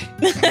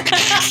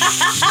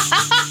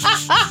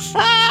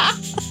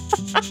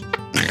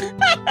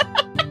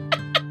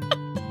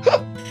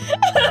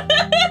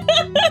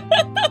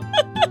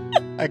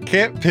 I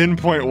can't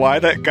pinpoint why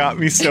that got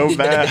me so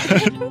bad,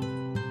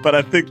 but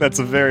I think that's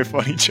a very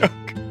funny joke.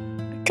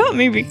 It got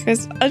me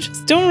because I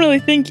just don't really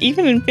think,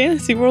 even in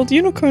fantasy world,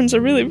 unicorns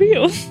are really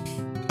real.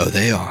 Oh,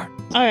 they are.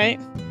 All right.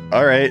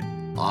 All right.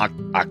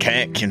 I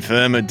can't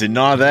confirm or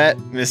deny that,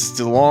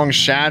 Mr. Long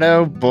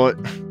Shadow, but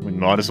we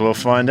might as well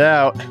find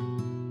out.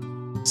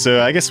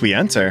 So I guess we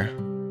enter.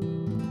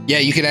 Yeah,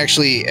 you can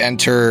actually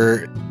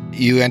enter.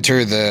 You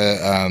enter the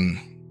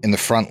in the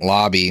front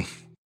lobby,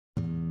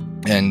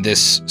 and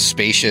this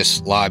spacious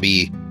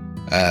lobby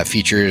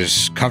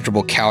features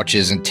comfortable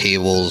couches and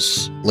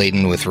tables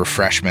laden with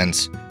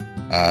refreshments.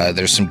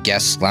 There's some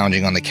guests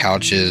lounging on the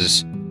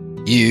couches.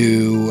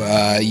 You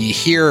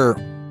hear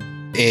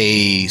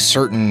a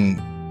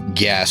certain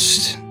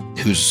guest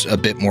who's a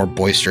bit more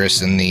boisterous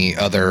than the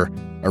other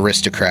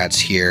aristocrats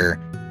here.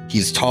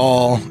 He's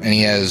tall and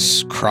he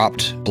has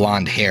cropped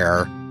blonde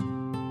hair,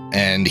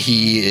 and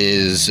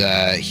he's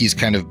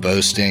kind of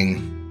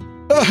boasting.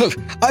 Oh,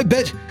 I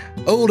bet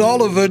old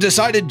Oliver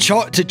decided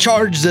to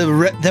charge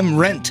them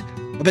rent.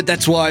 I bet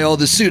that's why all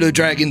the pseudo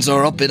dragons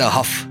are up in a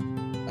huff.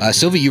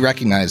 Sylvie, you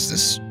recognize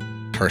this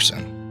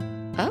person.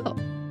 Oh.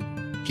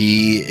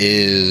 He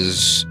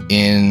is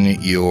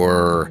in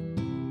your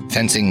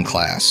fencing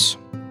class.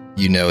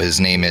 You know his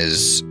name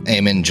is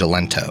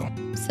Amicable.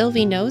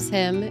 Sylvie knows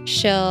him.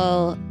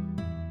 She'll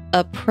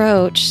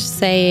approach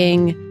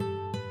saying,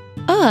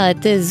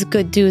 it is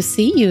good to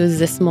see you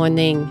this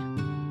morning.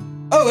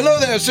 Oh, hello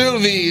there,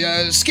 Sylvie.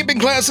 Skipping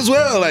class as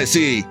well, I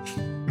see.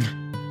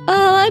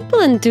 I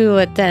plan to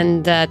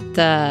attend at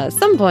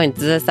some point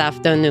this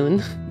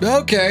afternoon.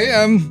 Okay,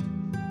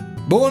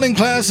 morning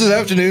classes,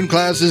 afternoon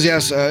classes,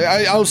 yes.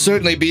 I'll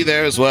certainly be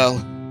there as well.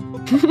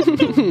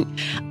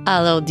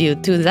 I'll hold you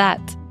to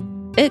that.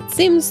 It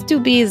seems to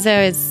be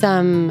there is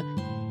some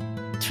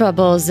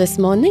troubles this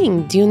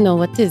morning. Do you know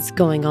what is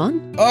going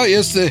on? Oh,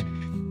 yes, the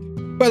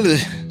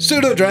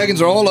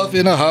pseudo-dragons are all up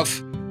in a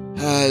huff,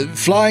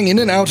 flying in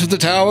and out of the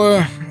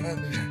tower.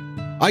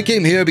 I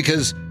came here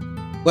because,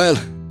 well,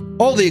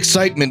 all the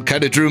excitement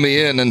kind of drew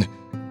me in, and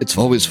it's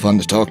always fun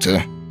to talk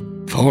to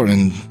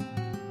foreign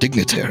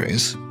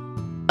dignitaries.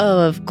 Oh,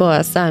 of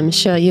course. I'm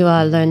sure you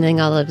are learning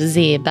all of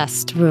the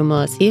best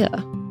rumors here.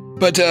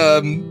 But,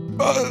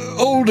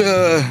 old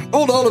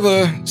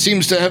Oliver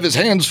seems to have his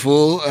hands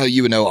full.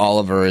 You know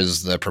Oliver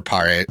is the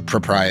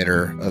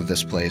proprietor of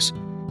this place.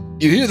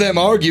 You hear them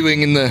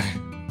arguing in the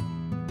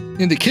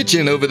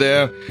kitchen over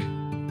there.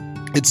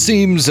 It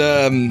seems,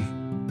 I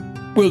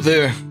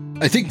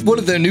think one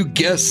of their new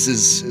guests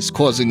is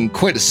causing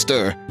quite a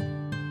stir.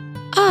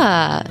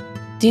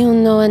 Do you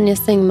know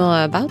anything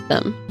more about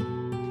them?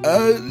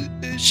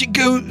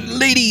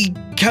 Lady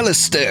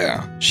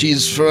Callister.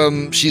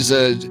 She's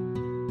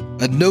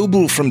a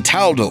noble from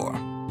Taldor.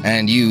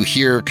 And you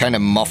hear kind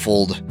of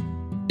muffled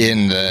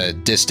in the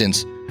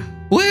distance,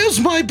 "Where's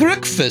my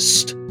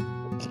breakfast?"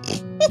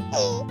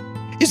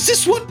 Is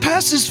this what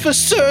passes for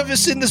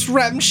service in this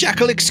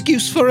ramshackle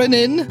excuse for an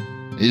inn?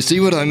 You see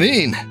what I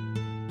mean?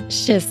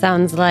 She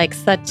sounds like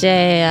such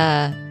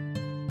a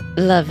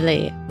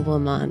lovely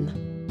woman.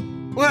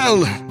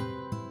 Well,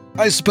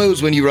 I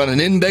suppose when you run an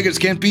inn, beggars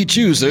can't be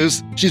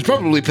choosers. She's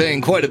probably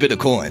paying quite a bit of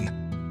coin.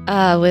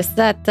 With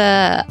that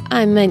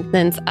high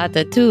maintenance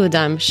attitude,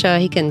 I'm sure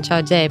he can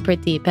charge a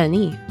pretty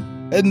penny.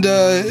 And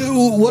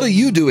what are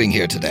you doing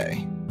here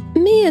today?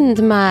 Me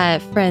and my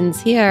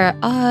friends here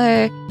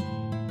are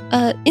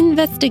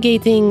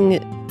investigating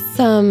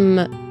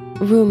some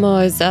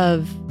rumors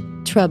of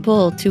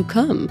trouble to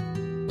come.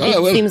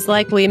 It seems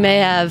like we may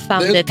have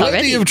found it already. There's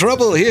plenty of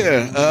trouble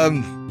here.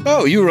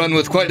 You run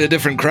with quite a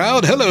different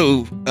crowd.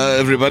 Hello,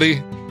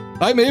 everybody.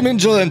 I'm Eamon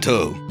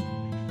Gelento.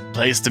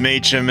 Pleased to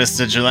meet you,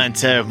 Mr.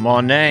 Gelento. My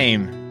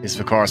name is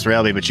Vicaris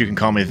Railby, but you can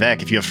call me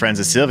Vec. If you're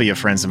friends of Sylvie, you're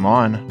friends of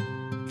mine.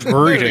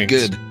 Very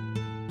good.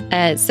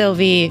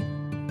 Sylvie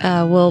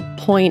will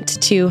point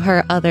to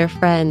her other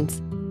friends.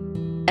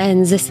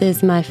 And this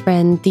is my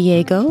friend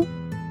Diego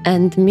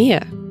and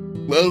Mia.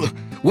 Well,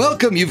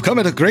 welcome. You've come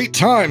at a great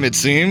time, it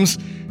seems.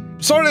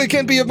 Sorry I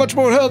can't be of much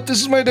more help.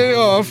 This is my day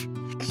off.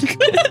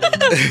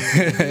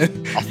 I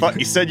thought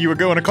you said you were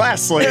going to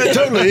class later. Yeah,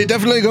 totally.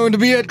 Definitely going to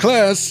be at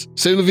class.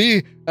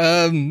 Sylvie,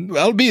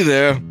 I'll be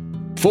there.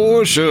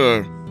 For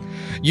sure.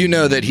 You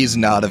know that he's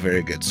not a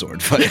very good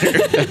sword fighter.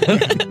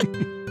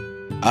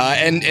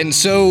 And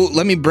so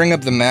let me bring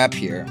up the map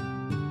here.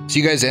 So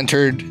you guys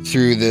entered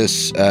through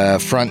this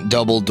front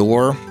double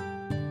door,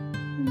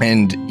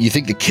 and you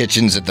think the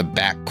kitchen's at the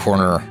back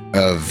corner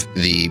of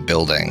the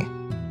building.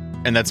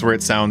 And that's where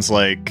it sounds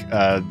like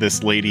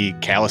this lady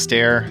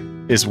Calistair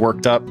is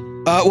worked up.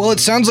 Well, it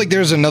sounds like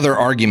there's another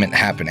argument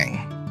happening.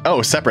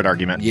 Oh, a separate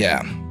argument.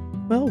 Yeah.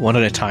 Well, one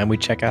at a time we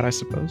check out, I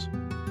suppose.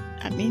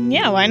 I mean,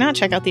 yeah, why not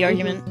check out the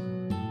argument?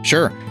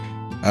 Sure.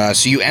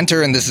 So you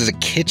enter, and this is a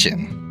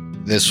kitchen.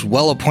 This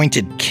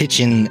well-appointed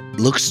kitchen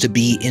looks to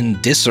be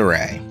in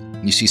disarray.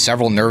 You see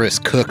several nervous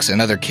cooks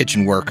and other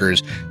kitchen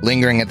workers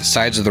lingering at the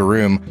sides of the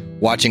room,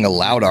 watching a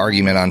loud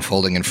argument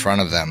unfolding in front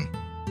of them.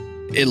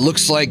 It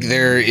looks like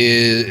there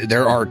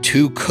are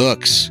two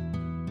cooks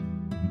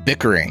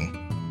bickering.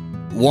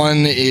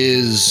 One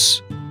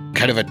is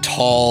kind of a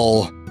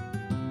tall,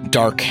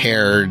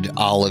 dark-haired,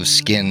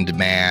 olive-skinned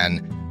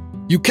man.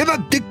 You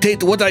cannot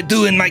dictate what I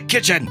do in my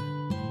kitchen.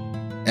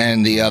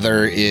 And the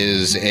other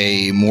is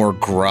a more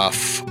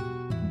gruff,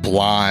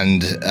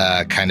 blonde,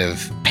 kind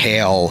of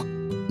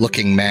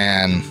pale-looking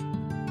man.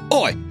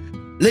 Oi,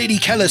 Lady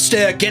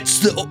Calistair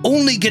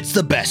only gets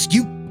the best.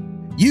 You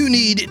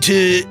need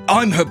to...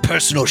 I'm her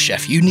personal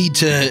chef. You need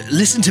to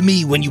listen to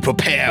me when you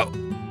prepare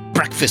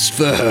breakfast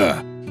for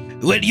her.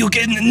 Well, you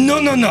can...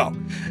 No.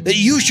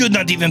 You should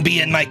not even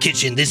be in my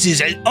kitchen. This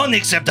is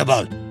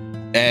unacceptable.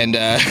 And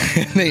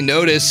they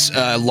notice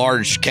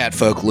large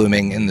catfolk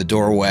looming in the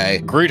doorway.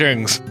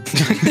 Greetings.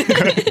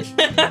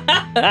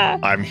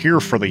 I'm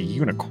here for the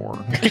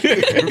unicorn.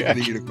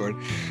 The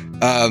unicorn.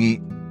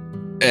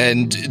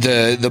 And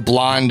the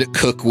blonde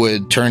cook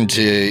would turn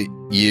to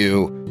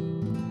you.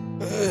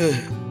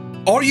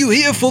 Are you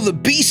here for the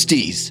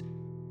beasties?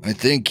 I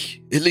think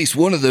at least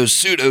one of those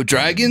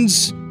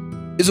pseudo-dragons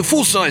is a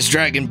full-size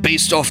dragon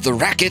based off the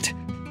racket.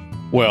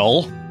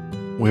 Well,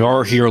 we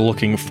are here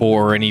looking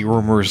for any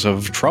rumors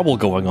of trouble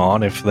going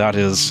on, if that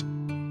is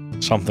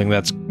something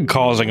that's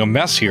causing a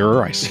mess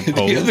here, I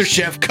suppose. The other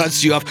chef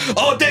cuts you off.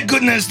 Oh, thank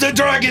goodness, the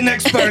dragon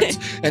expert!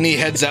 And he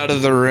heads out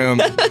of the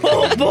room.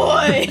 Oh,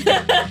 boy!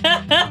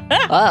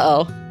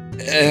 Uh-oh.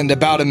 And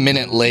about a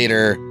minute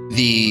later,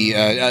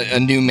 a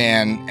new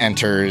man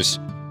enters.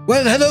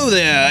 Well, hello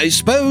there. I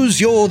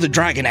suppose you're the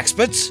dragon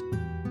experts.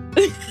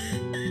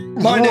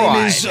 My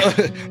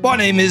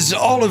name is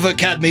Oliver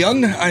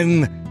Cadmion.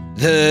 I'm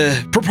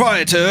the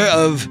proprietor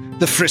of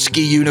the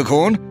Frisky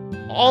Unicorn.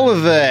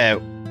 Oliver,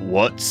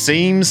 what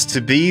seems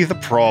to be the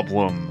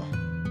problem?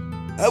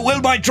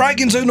 Well, my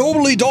dragons are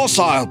normally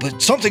docile,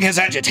 but something has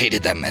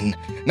agitated them, and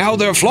now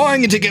they're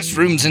flying into guest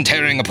rooms and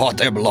tearing apart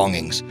their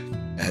belongings.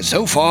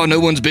 So far, no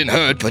one's been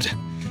hurt, but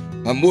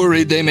I'm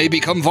worried they may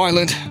become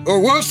violent, or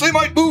worse, they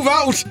might move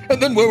out,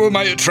 and then where will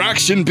my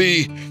attraction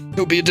be?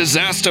 It'll be a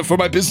disaster for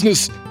my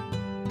business.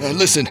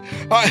 Listen,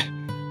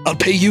 I'll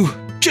pay you.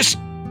 Just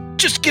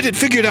get it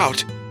figured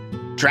out.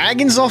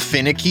 Dragons are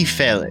finicky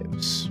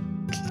fellows.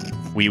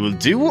 We will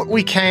do what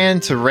we can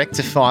to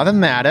rectify the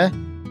matter.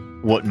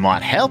 What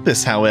might help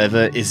us,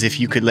 however, is if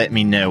you could let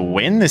me know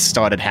when this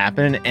started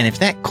happening and if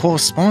that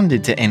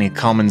corresponded to any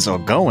comings or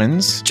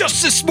goings.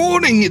 Just this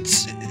morning,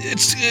 it's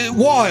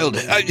wild.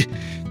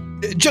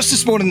 Just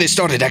this morning they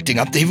started acting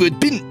up.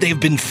 They've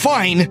been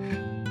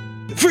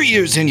fine for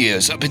years and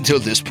years up until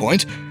this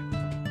point.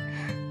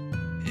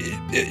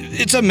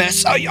 It's a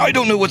mess. I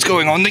don't know what's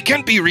going on. They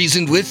can't be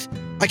reasoned with.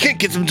 I can't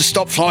get them to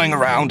stop flying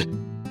around.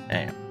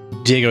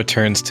 Diego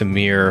turns to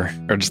Mir,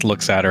 or just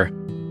looks at her.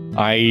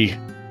 I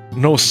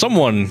know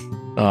someone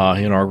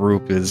in our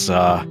group is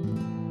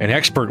an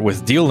expert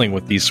with dealing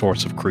with these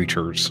sorts of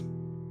creatures.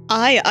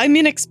 I'm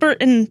an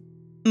expert in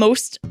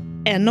most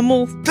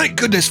animal. Thank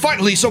goodness,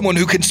 finally someone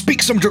who can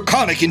speak some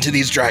draconic into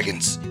these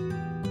dragons.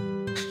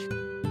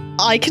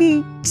 I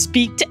can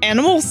speak to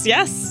animals,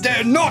 yes.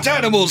 They're not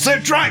animals,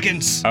 they're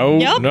dragons. Oh,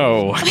 Yep.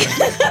 no.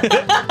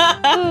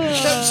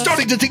 I'm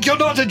starting to think you're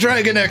not a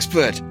dragon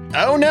expert.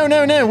 Oh,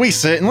 no, we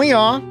certainly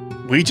are.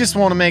 We just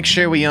want to make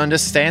sure we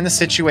understand the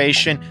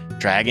situation.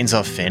 Dragons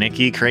are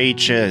finicky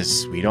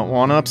creatures. We don't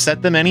want to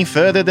upset them any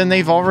further than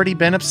they've already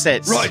been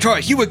upset.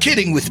 Right, you were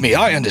kidding with me,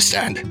 I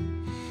understand.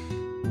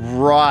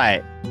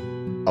 Right.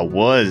 I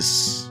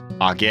was,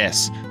 I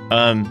guess.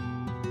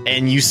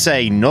 And you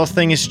say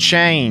nothing has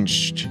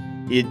changed.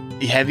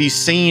 Have you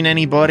seen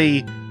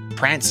anybody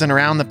prancing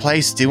around the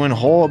place doing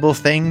horrible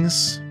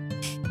things?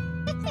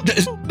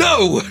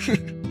 No!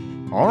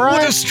 All What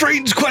right. a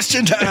strange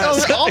question to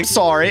ask. Oh, I'm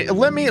sorry.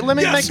 Let me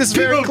make this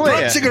very people clear.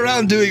 prancing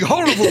around doing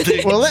horrible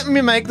things. Well, let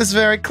me make this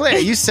very clear.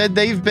 You said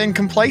they've been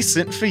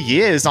complacent for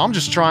years. I'm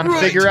just trying to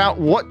Right. figure out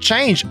what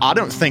changed. I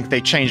don't think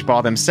they changed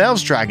by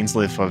themselves. Dragons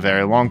live for a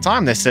very long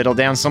time. They settle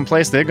down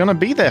someplace, they're going to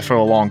be there for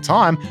a long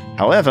time.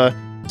 However,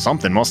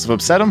 something must have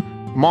upset them.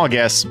 My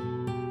guess,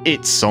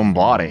 it's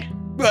somebody.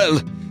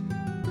 Well,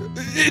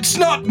 it's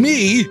not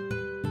me.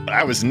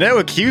 There was no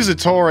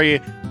accusatory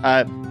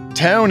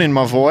tone in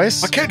my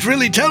voice. I can't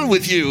really tell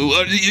with you.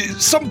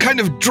 Some kind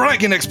of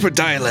dragon expert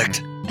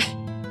dialect.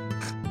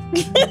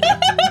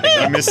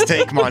 You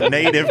mistake my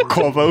native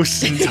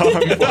Corvosan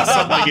tongue for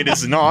something it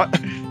is not.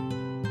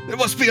 There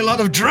must be a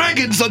lot of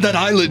dragons on that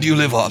island you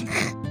live on.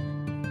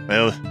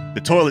 Well,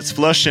 the toilets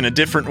flush in a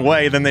different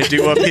way than they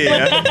do up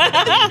here.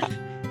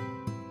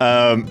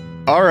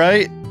 All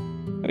right.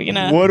 Are we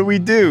gonna? What do we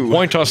do?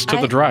 Point us to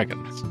the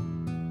dragons.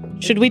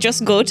 Should we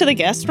just go to the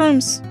guest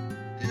rooms?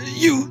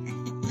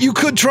 You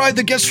could try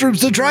the guest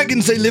rooms. The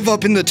dragons, they live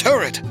up in the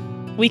turret.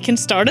 We can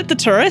start at the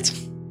turret.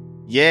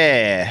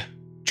 Yeah.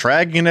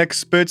 Dragon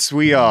experts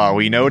we are.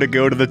 We know to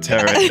go to the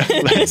turret.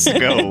 Let's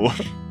go.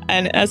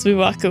 And as we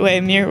walk away,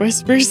 Mir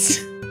whispers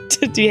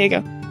to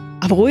Diego,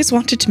 "I've always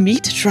wanted to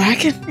meet a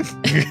dragon."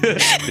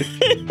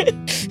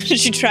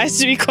 She tries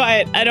to be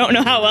quiet. I don't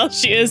know how well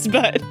she is,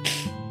 but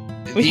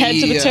we head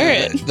to the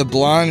turret. The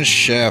blonde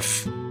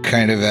chef,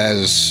 kind of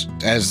as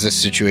the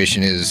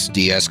situation is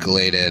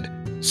de-escalated,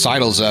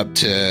 sidles up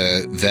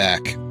to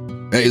Vec.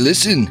 Hey,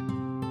 listen.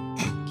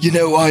 You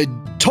know, I'd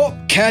top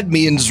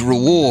Cadmian's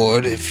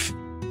reward if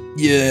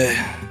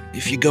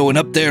you're going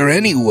up there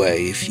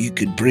anyway, if you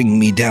could bring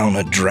me down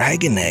a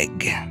dragon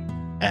egg.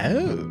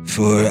 Oh.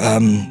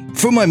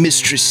 For my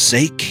mistress'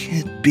 sake,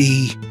 it'd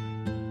be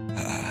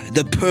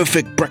the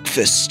perfect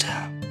breakfast.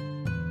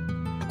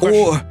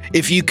 Or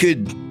if you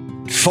could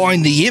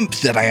find the imp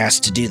that I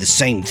asked to do the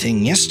same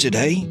thing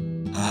yesterday,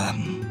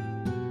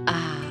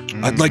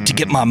 I'd like to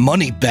get my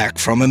money back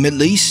from him at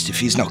least, if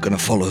he's not going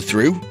to follow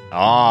through.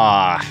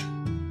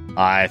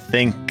 I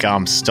think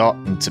I'm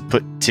starting to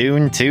put two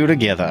and two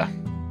together.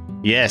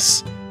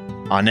 Yes,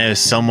 I know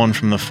someone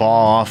from the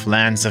far-off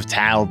lands of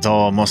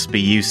Taldor must be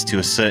used to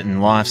a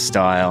certain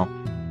lifestyle,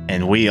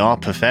 and we are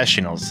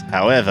professionals.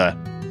 However,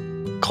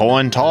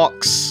 coin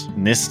talks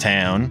in this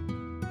town.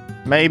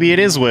 Maybe it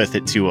is worth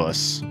it to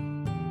us.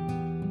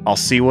 I'll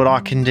see what I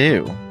can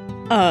do.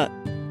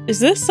 Is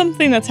this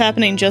something that's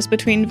happening just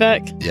between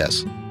Vec?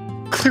 Yes.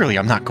 Clearly,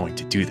 I'm not going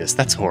to do this.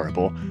 That's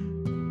horrible.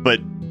 But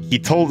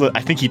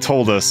I think he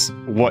told us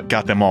what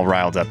got them all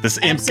riled up. This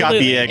imp got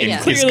the egg and Yeah.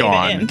 is Clearly the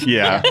gone. imp.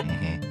 Yeah.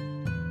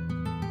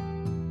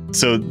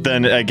 So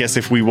then I guess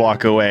if we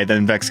walk away,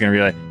 then Vec's going to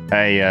be like,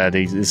 hey,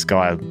 this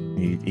guy,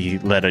 he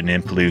let an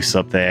imp loose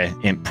up there.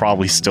 Imp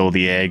probably stole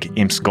the egg.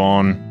 Imp's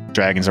gone.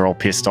 Dragons are all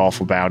pissed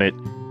off about it.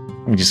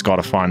 We just got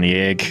to find the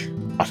egg,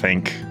 I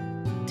think.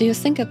 Do you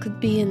think it could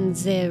be in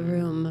the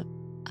room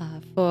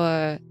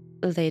for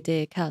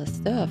Lady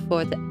Callister,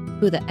 for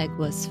who the egg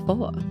was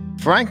for?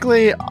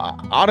 Frankly,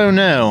 I don't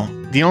know.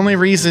 The only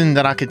reason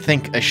that I could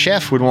think a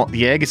chef would want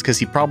the egg is because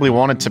he probably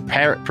wanted to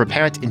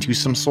prepare it into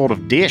some sort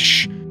of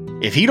dish.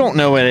 If he don't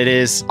know what it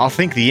is, I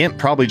think the imp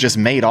probably just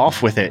made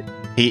off with it.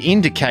 He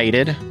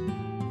indicated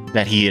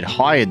that he had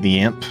hired the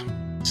imp,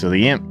 so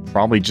the imp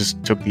probably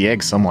just took the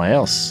egg somewhere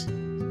else.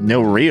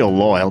 No real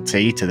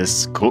loyalty to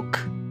this cook.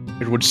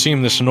 It would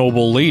seem this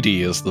noble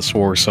lady is the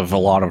source of a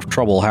lot of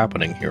trouble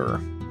happening here.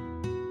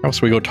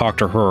 Perhaps we go talk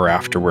to her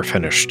after we're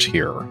finished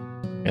here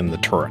in the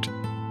turret.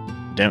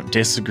 Don't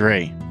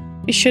disagree.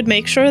 We should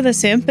make sure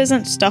this imp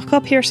isn't stuck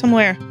up here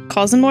somewhere,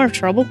 causing more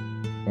trouble.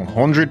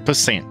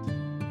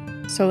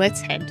 100%. So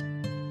let's head.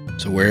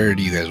 So where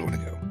do you guys want to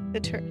go?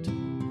 The turret.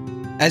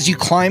 As you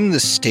climb the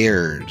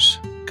stairs,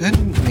 go ahead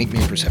and make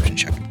me a perception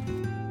check.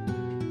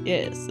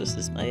 Yes, this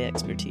is my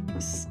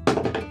expertise.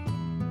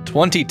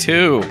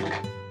 22.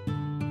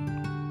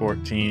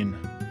 14.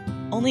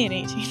 Only an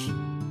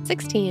 18.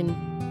 16.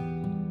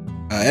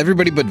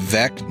 Everybody but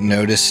Vec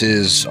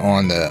notices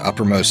on the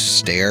uppermost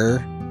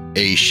stair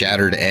a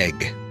shattered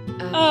egg.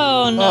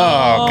 Oh no.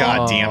 Oh,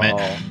 God damn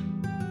it.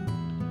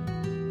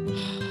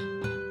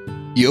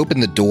 You open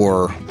the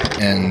door,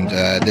 and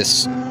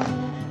this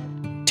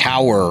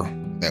tower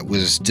that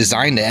was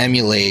designed to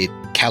emulate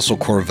Castle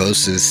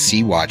Corvosa's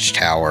Sea Watch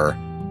Tower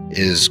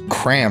is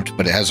cramped,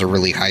 but it has a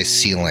really high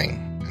ceiling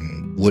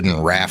and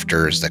wooden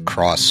rafters that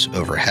cross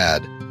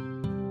overhead.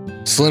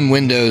 Slim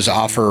windows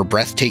offer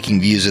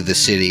breathtaking views of the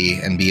city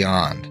and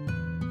beyond.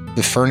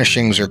 The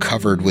furnishings are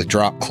covered with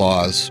drop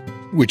cloths,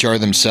 which are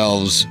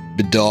themselves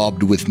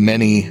bedaubed with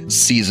many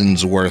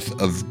seasons' worth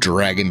of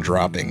dragon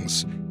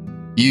droppings.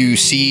 You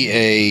see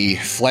a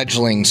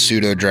fledgling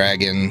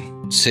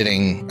pseudo-dragon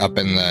sitting up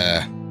in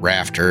the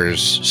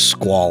rafters,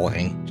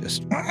 squalling.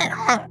 Just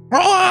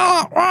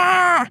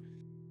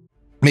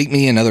make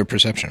me another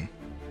perception.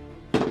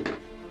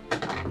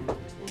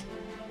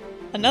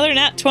 Another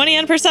nat 20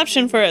 on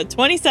perception for a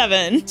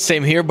 27.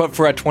 Same here, but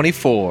for a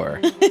 24.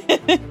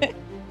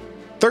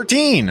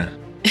 13.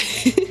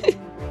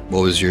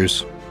 What was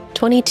yours?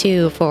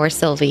 22 for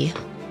Sylvie.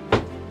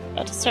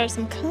 About to start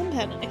some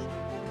combat.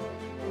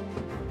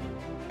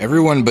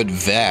 Everyone but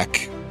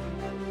Vec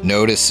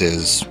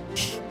notices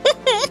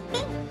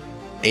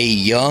a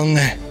young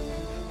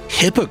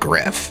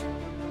hippogriff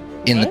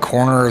in the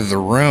corner of the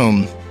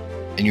room,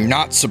 and you're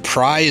not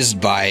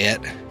surprised by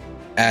it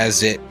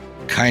as it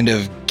kind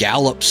of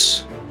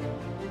gallops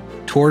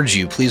towards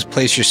you. Please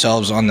place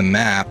yourselves on the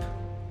map.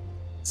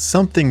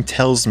 Something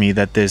tells me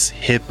that this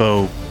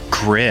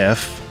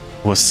hippogriff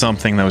was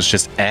something that was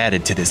just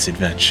added to this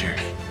adventure.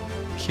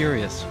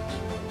 Curious.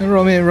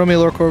 Roll me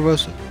Lord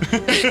Corvosa.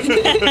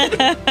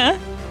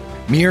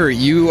 Mir,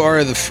 you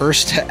are the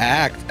first to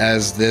act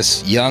as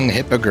this young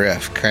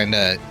hippogriff kind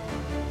of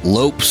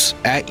lopes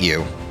at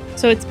you.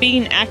 So it's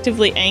being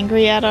actively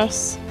angry at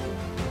us.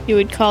 You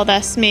would call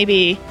this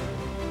maybe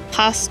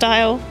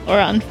hostile or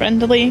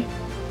unfriendly?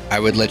 I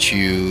would let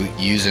you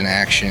use an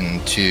action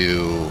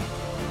to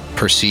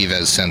perceive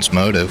as sense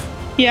motive.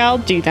 Yeah, I'll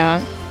do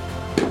that.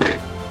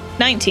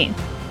 19.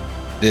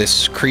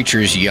 This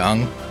creature's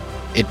young.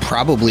 It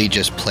probably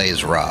just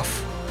plays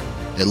rough.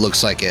 It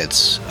looks like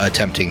it's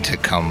attempting to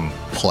come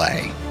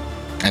play.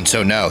 And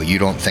so no, you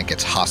don't think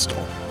it's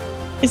hostile.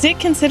 Is it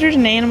considered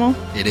an animal?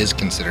 It is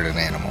considered an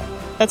animal.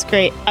 That's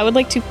great. I would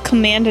like to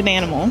command an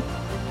animal,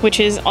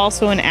 which is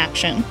also an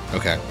action.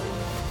 Okay.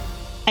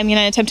 I'm going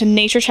to attempt a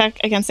nature check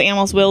against the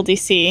animal's will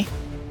DC,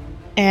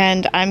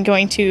 and I'm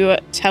going to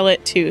tell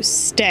it to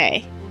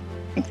stay.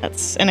 I think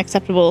that's an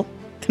acceptable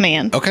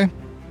command. Okay.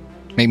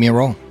 Make me a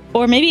roll.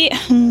 Or maybe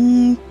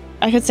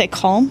I could say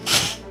calm.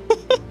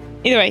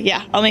 Either way,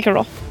 yeah, I'll make a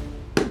roll.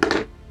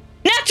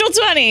 Natural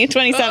 20,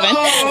 27.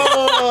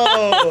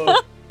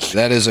 Oh!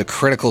 That is a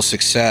critical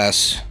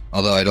success,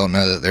 although I don't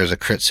know that there's a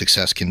crit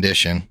success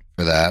condition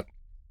for that.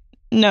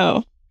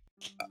 No.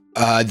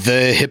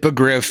 The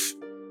hippogriff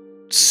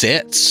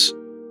sits,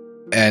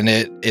 and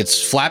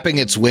it's flapping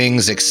its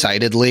wings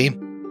excitedly,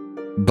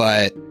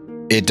 but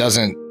it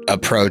doesn't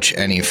approach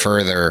any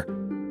further.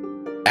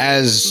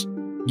 As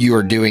you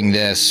are doing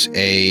this,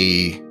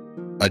 a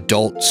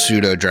adult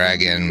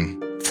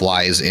pseudo-dragon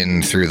flies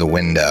in through the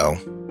window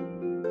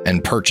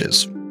and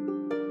perches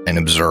and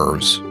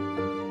observes.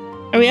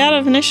 Are we out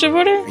of initiative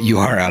order? You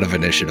are out of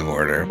initiative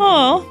order.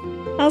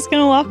 Oh, I was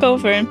going to walk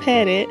over and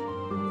pet it.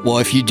 Well,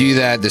 if you do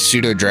that, the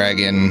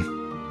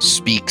pseudo-dragon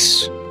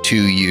speaks to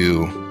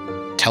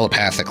you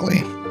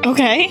telepathically.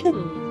 Okay.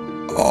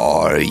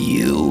 Are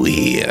you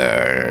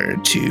here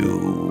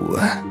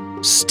to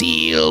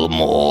steal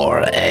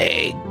more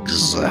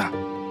eggs?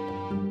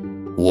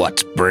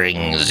 What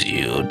brings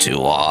you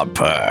to our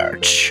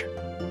perch?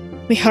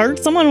 We heard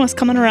someone was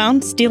coming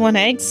around stealing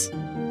eggs.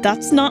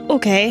 That's not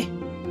okay.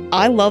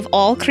 I love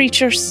all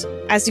creatures.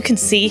 As you can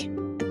see,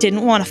 I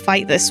didn't want to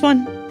fight this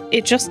one.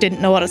 It just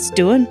didn't know what it's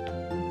doing.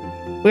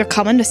 We're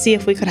coming to see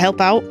if we could help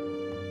out.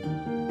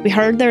 We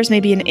heard there's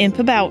maybe an imp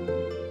about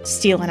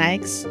stealing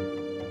eggs.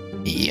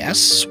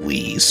 Yes,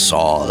 we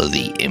saw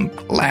the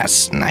imp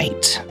last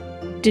night.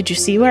 Did you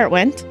see where it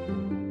went?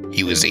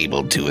 He was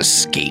able to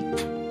escape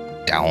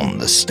down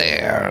the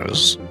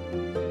stairs.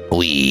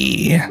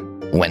 We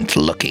went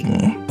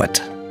looking,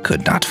 but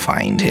could not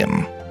find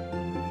him.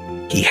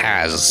 He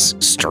has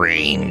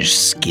strange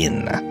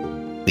skin.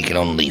 We could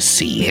only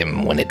see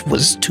him when it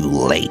was too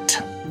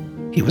late.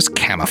 He was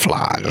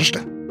camouflaged.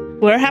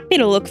 We're happy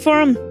to look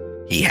for him.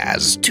 He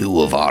has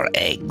 2 of our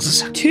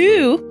eggs.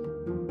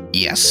 2?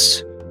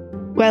 Yes.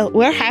 Well,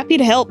 we're happy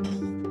to help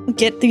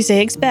get these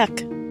eggs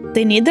back.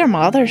 They need their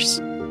mothers,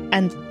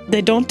 and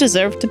they don't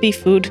deserve to be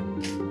food.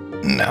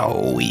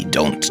 No, we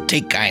don't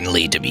take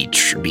kindly to be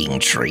being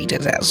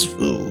treated as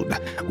food.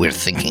 We're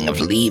thinking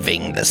of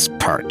leaving this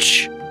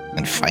perch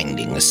and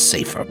finding a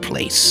safer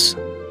place.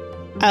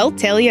 I'll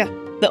tell you,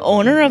 the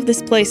owner of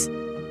this place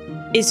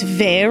is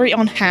very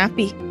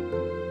unhappy.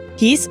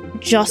 He's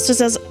just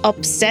as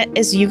upset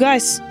as you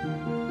guys.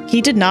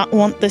 He did not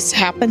want this to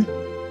happen.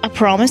 I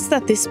promise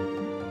that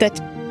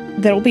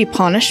there will be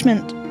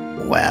punishment.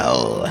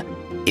 Well,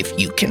 if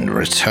you can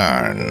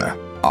return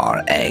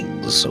our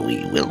eggs,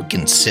 we will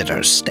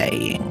consider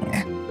staying.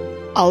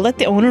 I'll let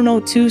the owner know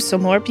too, so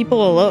more people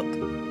will look.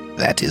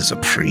 That is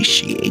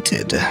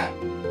appreciated.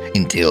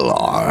 Until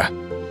our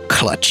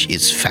clutch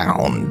is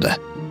found,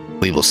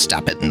 we will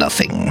stop at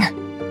nothing.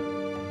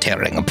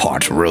 Tearing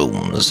apart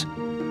rooms.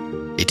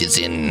 It is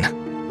in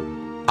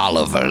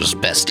Oliver's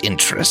best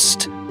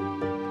interest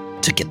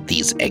to get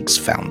these eggs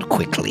found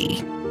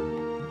quickly.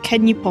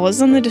 Can you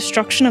pause on the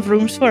destruction of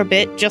rooms for a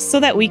bit, just so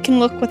that we can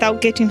look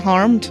without getting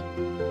harmed?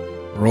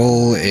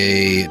 Roll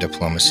a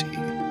diplomacy.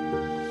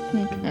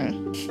 Okay.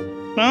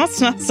 Well,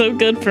 that's not so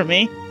good for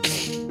me.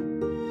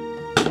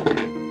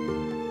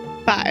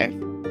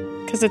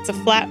 5. Because it's a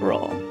flat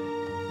roll.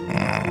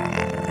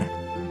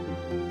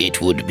 It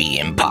would be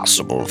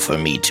impossible for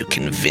me to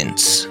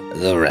convince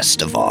the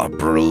rest of our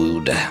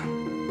brood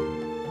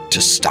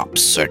to stop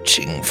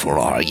searching for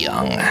our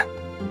young.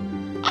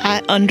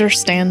 I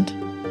understand.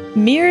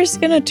 Mir's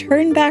gonna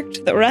turn back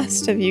to the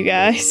rest of you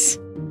guys.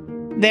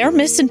 They're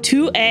missing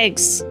 2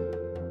 eggs.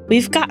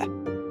 We've got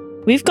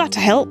to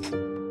help.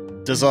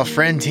 Does our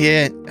friend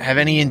here have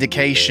any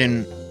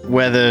indication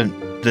whether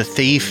the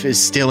thief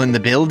is still in the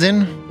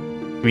building?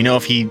 Do we know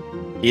if he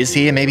is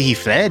here? Maybe he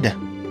fled?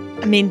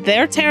 I mean,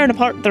 they're tearing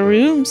apart the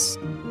rooms.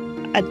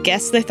 I'd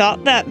guess they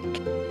thought that.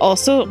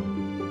 Also,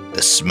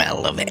 The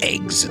smell of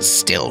eggs is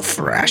still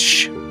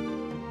fresh.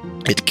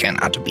 It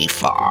cannot be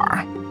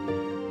far.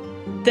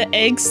 the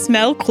eggs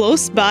smell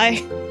close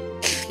by.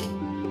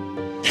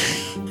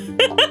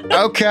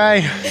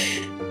 Okay.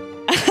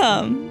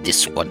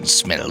 This one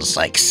smells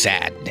like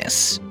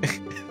sadness.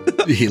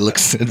 He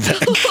looks at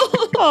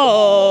that.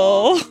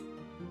 Oh,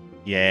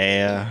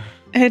 Yeah.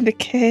 and a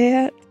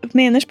cat.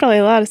 Man, there's probably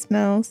a lot of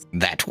smells.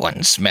 That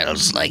one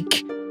smells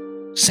like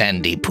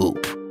sandy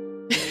poop.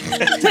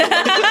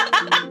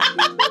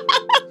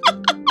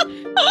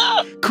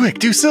 Quick,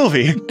 do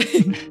Sylvie.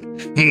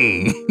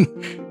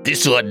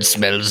 This one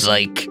smells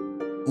like...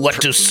 What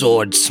do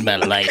swords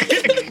smell like?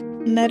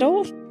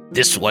 Metal?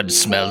 This one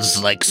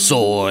smells like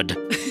sword.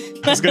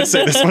 I was going to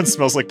say, this one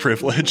smells like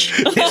privilege.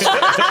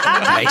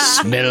 I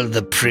smell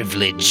the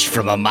privilege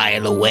from a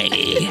mile away.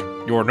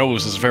 Your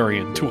nose is very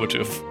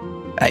intuitive.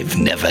 I've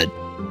never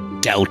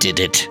doubted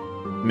it.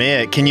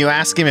 Mia, can you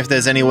ask him if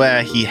there's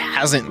anywhere he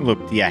hasn't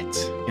looked yet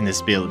in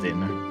this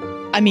building?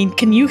 I mean,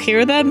 can you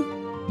hear them?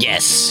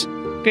 Yes,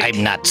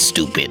 I'm not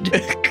stupid.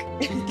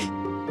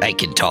 I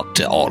can talk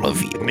to all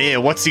of you. Mia,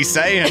 what's he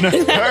saying?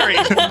 Hurry.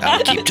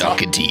 I'll keep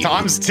talking to you.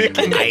 Time's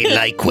ticking. I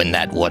like when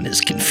that one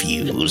is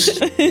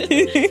confused.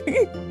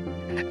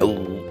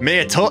 Oh,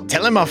 Mia, tell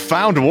him I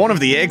found one of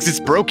the eggs. It's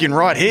broken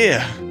right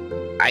here.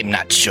 I'm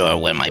not sure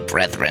where my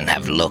brethren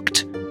have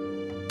looked,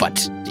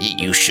 but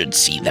you should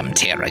see them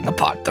tearing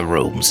apart the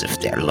rooms if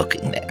they're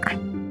looking there.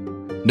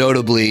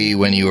 Notably,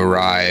 when you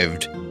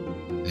arrived,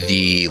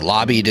 the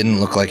lobby didn't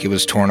look like it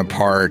was torn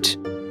apart.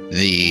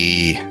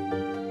 The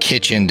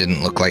kitchen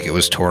didn't look like it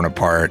was torn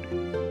apart.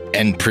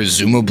 And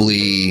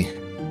presumably,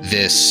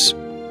 this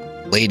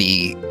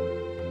lady,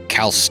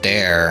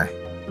 Calstair,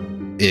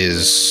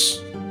 is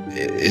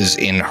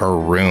in her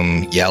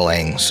room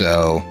yelling,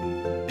 so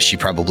she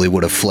probably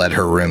would have fled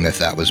her room if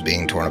that was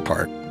being torn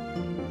apart.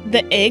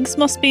 The eggs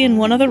must be in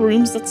one of the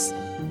rooms that's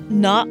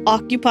not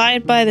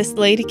occupied by this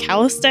lady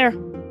Callister.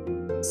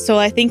 So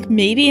I think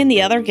maybe in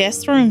the other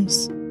guest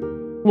rooms.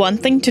 One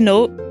thing to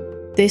note,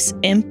 this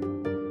imp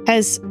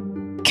has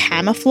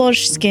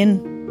camouflage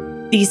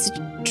skin. These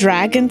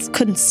dragons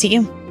couldn't see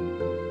him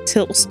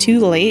till it was too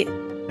late.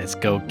 Let's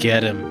go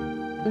get him.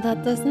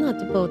 That does not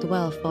bode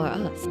well for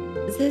us.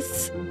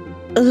 This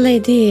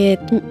lady,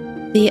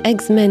 the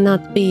eggs may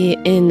not be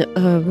in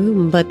her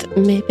room, but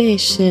maybe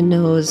she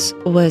knows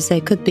where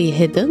they could be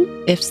hidden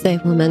if they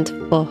were meant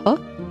for her.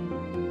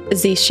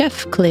 The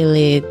chef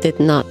clearly did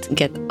not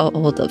get a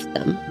hold of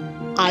them.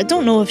 I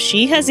don't know if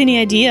she has any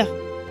idea.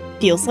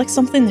 Feels like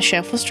something the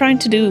chef was trying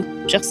to do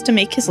just to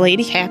make his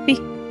lady happy.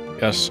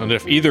 Yes, and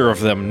if either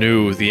of them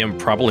knew, the imp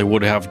probably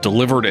would have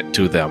delivered it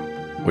to them,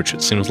 which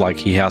it seems like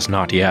he has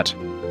not yet.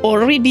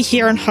 Or we'd be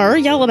hearing her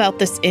yell about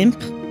this imp.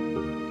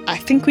 I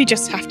think we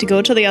just have to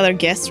go to the other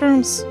guest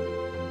rooms.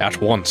 At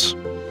once.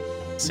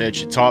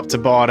 Search it top to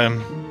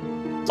bottom.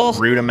 Oh,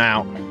 Root him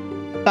out.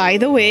 by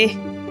the way,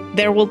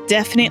 there will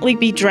definitely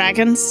be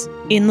dragons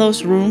in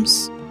those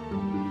rooms.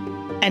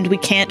 And we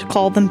can't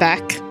call them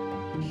back.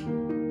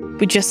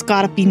 We just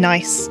gotta be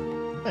nice.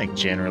 I think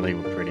generally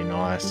we're pretty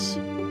nice.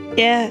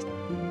 Yeah,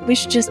 we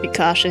should just be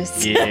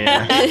cautious.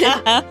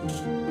 Yeah.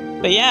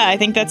 But yeah, I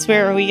think that's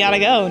where we gotta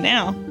go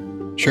now.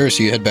 Sure,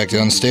 so you head back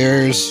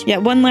downstairs. Yeah,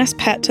 one last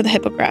pet to the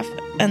hippogriff,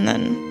 and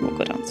then we'll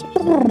go downstairs.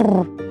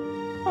 Aww.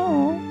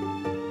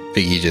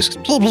 Figgy just...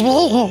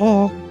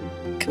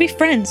 Could be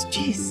friends,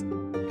 jeez.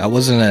 That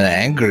wasn't an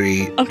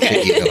angry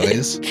Okay. Figgy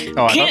noise.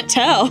 Oh, Can't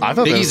tell. I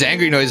thought Figgy's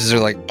angry noises are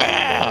like...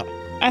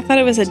 I thought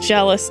it was a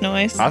jealous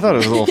noise. I thought it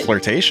was a little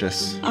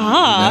flirtatious.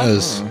 Ah, Who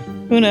knows?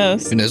 who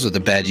knows? Who knows what the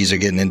badgies are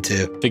getting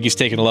into? Figgy's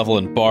taking a level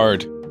in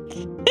Bard.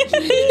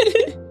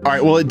 All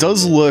right, well, it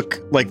does look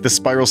like the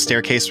spiral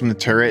staircase from the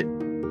turret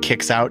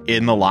kicks out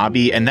in the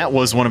lobby, and that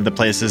was one of the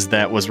places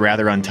that was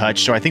rather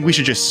untouched, so I think we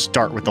should just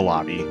start with the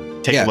lobby.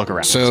 Take a look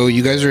around. So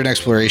you guys are in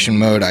exploration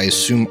mode. I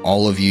assume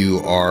all of you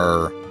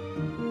are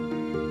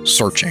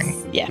searching.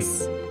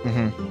 Yes.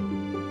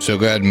 Mm-hmm. So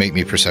go ahead and make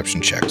me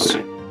perception checks.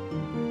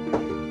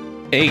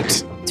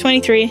 8.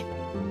 23.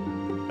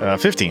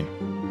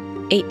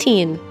 15.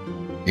 18.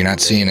 You're not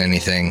seeing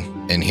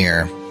anything in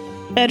here.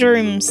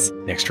 Bedrooms.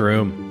 Next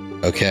room.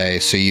 Okay,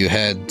 so you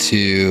head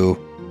to...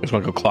 Just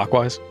want to go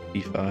clockwise?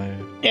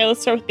 B5. Yeah,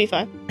 let's start with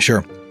B5.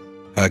 Sure.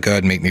 Go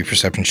ahead and make me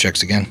perception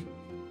checks again.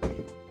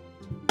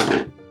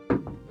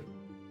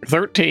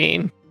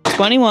 13.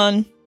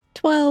 21.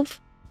 12.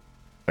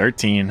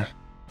 13.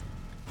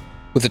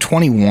 With a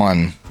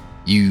 21,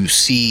 you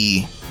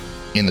see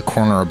in the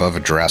corner above a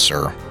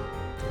dresser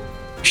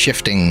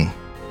shifting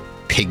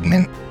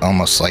pigment,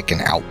 almost like an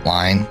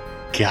outline.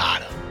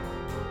 Got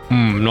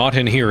him. Not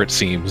in here, it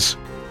seems.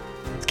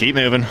 Let's keep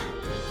moving.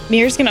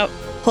 Mir's gonna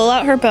pull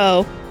out her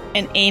bow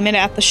and aim it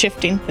at the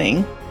shifting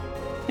thing.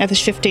 At the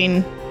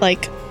shifting,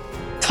 like,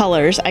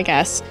 colors, I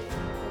guess.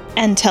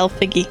 And tell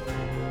Figgy,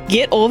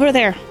 Get over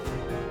there.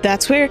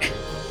 That's where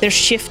they're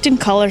shifting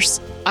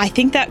colors. I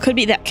think that could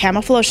be that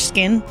camouflage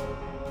skin.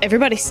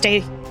 Everybody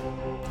stay.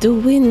 Do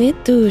we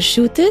need to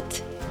shoot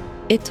it?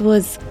 It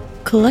was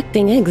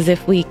collecting eggs.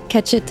 If we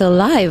catch it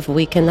alive,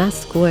 we can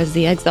ask where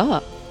the eggs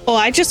are. Oh,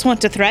 I just want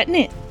to threaten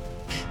it.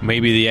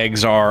 Maybe the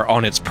eggs are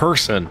on its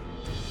person,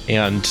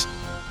 and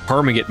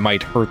harming it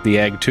might hurt the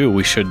egg too.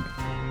 We should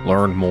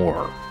learn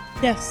more.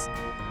 Yes.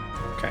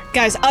 Okay.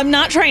 Guys, I'm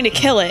not trying to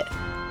kill it,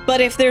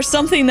 but if there's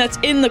something that's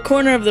in the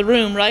corner of the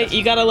room, right,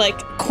 you gotta, like,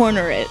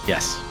 corner it.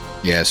 Yes.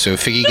 Yeah, so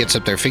Figgy gets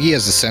up there. Figgy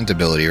has the scent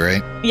ability,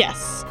 right?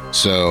 Yes.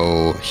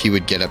 So he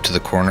would get up to the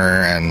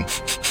corner and...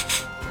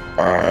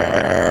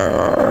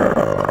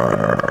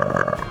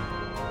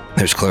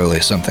 There's clearly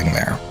something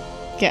there.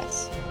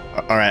 Yes.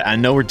 All right, I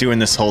know we're doing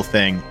this whole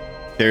thing.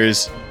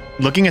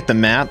 Looking at the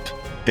map,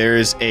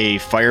 there's a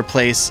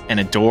fireplace and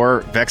a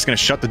door. Vec's going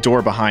to shut the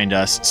door behind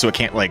us so it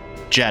can't, like,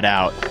 jet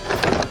out.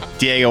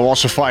 Diego,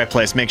 watch the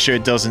fireplace. Make sure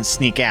it doesn't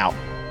sneak out.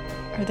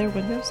 Are there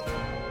windows?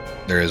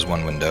 There is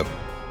one window.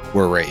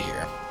 We're right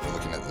here. We're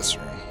looking at this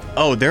room.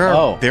 Oh, there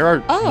are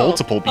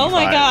multiple B5s. Oh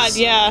my god,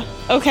 yeah.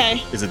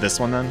 Okay. Is it this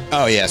one then?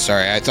 Oh, yeah,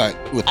 sorry. I thought...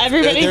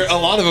 Everybody- a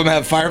lot of them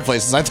have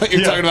fireplaces. I thought you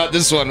were talking about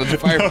this one with the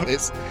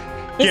fireplace.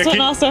 This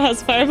one also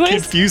has a fireplace?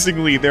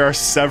 Confusingly, there are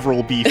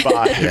several B5s.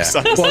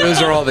 Yeah. Well,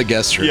 those are all the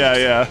guest rooms.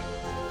 Yeah.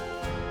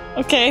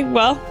 Okay,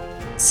 well,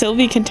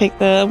 Sylvie can take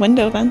the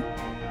window then.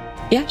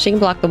 Yeah, she can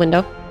block the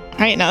window. All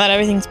right, now that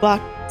everything's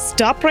blocked,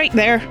 stop right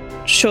there.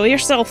 Show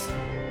yourself.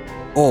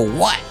 Or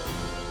what?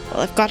 Well,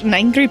 I've got an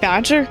angry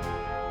badger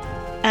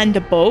and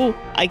a bow.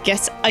 I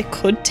guess I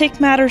could take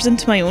matters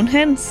into my own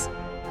hands.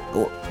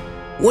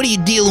 What are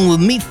you dealing with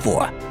me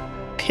for?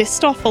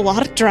 Pissed off a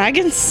lot of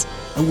dragons.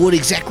 And what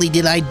exactly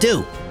did I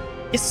do?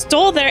 You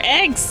stole their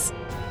eggs.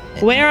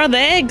 Where are the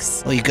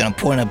eggs? Oh, you gonna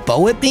point a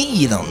bow at me?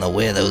 You don't know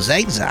where those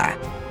eggs are.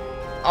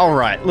 All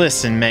right,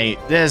 listen, mate.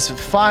 There's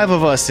 5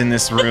 of us in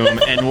this room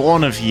and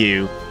one of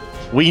you.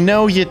 We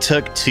know you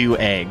took 2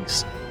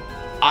 eggs.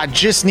 I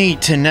just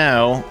need to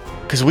know,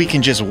 because we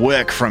can just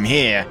work from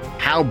here,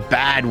 how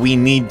bad we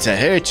need to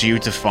hurt you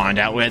to find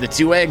out where the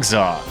 2 eggs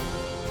are.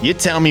 You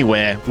tell me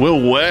where.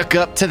 We'll work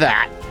up to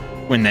that,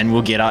 and then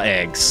we'll get our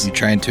eggs. You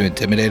trying to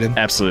intimidate him?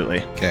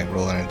 Absolutely. Okay,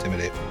 roll an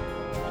intimidate.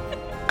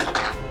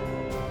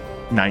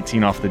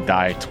 19 off the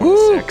die,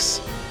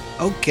 26.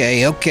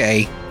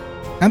 Okay.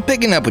 I'm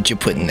picking up what you're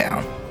putting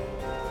down.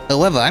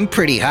 However, I'm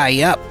pretty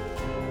high up.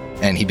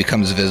 And he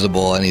becomes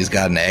visible, and he's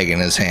got an egg in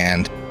his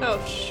hand. Oh,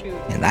 shoot.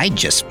 And I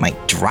just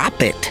might drop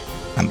it.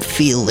 I'm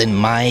feeling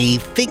my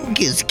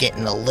fingers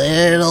getting a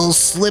little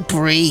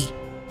slippery.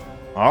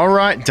 All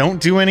right,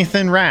 don't do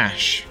anything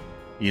rash.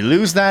 You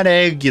lose that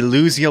egg, you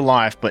lose your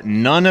life, but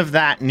none of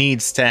that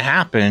needs to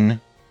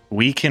happen.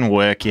 We can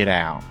work it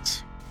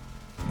out.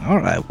 All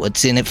right,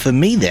 what's in it for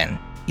me then?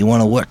 You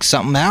want to work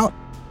something out?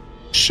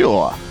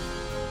 Sure.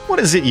 What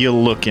is it you're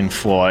looking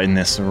for in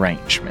this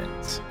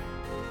arrangement?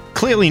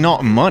 Clearly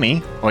not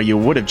money, or you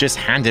would have just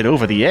handed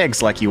over the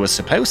eggs like you were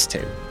supposed to.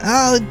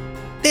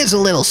 There's a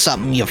little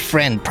something your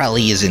friend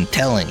probably isn't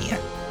telling you.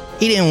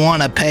 He didn't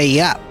want to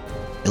pay up.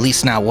 At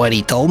least not what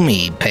he told me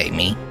he'd pay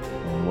me.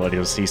 What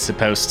was he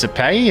supposed to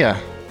pay you?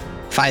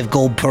 5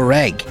 gold per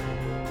egg.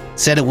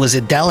 Said it was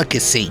a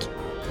delicacy.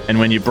 And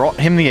when you brought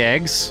him the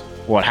eggs,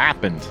 what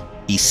happened?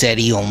 He said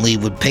he only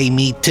would pay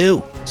me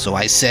 2. So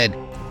I said,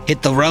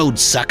 hit the road,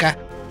 sucker.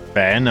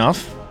 Fair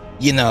enough.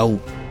 You know,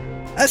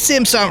 us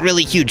imps aren't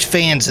really huge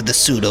fans of the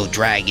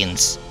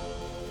pseudo-dragons.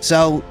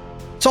 So,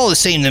 it's all the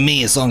same to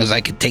me as long as I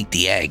could take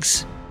the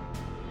eggs.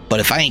 But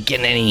if I ain't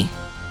getting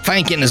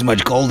as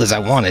much gold as I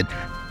wanted,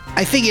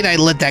 I figured I'd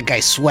let that guy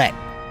sweat.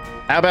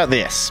 How about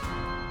this?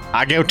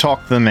 I go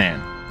talk to the man.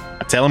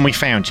 I tell him we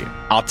found you.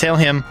 I'll tell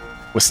him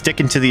we're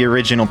sticking to the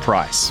original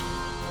price.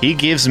 He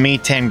gives me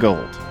 10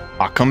 gold.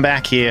 I'll come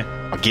back here.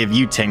 I'll give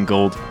you 10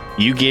 gold.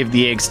 You give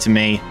the eggs to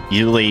me.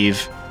 You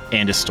leave.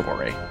 End of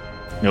story.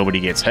 Nobody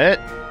gets hurt.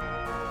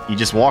 You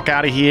just walk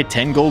out of here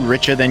 10 gold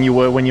richer than you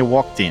were when you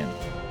walked in.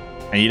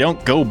 And you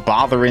don't go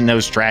bothering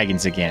those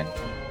dragons again.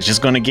 It's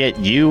just going to get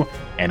you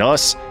and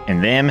us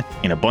and them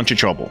in a bunch of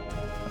trouble.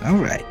 All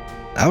right.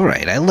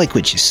 I like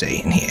what you're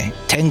saying here.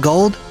 10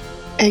 gold?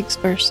 Eggs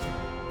first.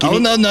 No.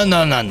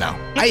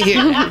 I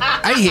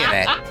hear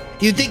that.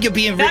 You think you're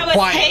being That was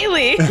quiet?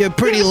 Haley. You're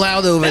pretty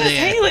loud over That was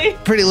there. Haley.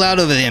 Pretty loud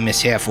over there,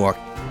 Miss Hairfork.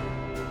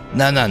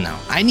 No.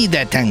 I need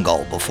that 10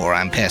 gold before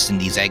I'm passing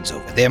these eggs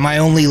over. They're my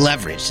only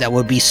leverage. That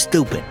would be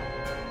stupid.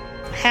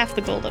 Half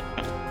the gold up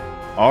front.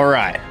 All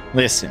right,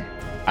 listen.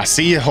 I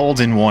see you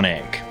holding 1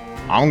 egg.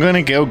 I'm going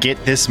to go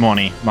get this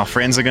money. My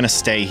friends are going to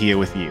stay here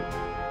with you.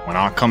 When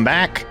I come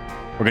back,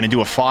 we're going to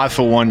do a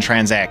 5-for-1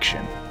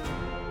 transaction.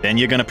 Then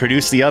you're going to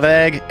produce the other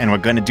egg, and we're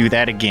going to do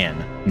that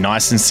again.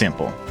 Nice and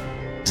simple.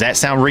 Does that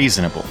sound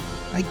reasonable?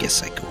 I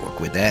guess I could work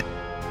with that.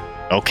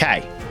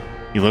 Okay.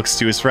 He looks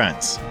to his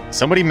friends.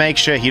 Somebody make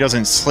sure he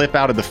doesn't slip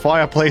out of the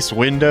fireplace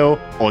window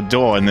or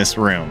door in this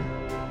room.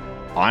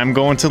 I'm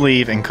going to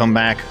leave and come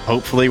back,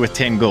 hopefully with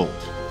 10 gold.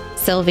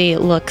 Sylvie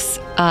looks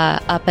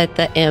up at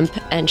the imp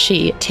and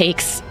she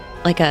takes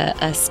like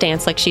a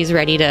stance, like she's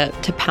ready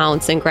to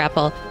pounce and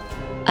grapple.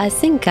 I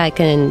think I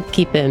can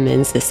keep him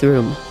in this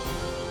room.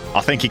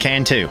 I think you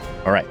can too.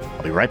 All right,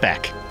 I'll be right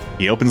back.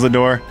 He opens the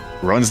door,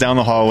 runs down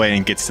the hallway,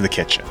 and gets to the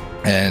kitchen.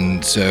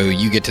 And so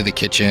you get to the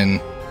kitchen.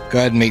 Go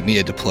ahead and make me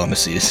a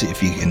diplomacy to see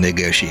if you can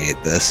negotiate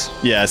this.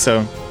 Yeah,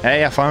 so,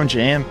 hey, I found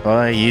your imp.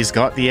 He's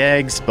got the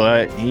eggs,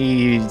 but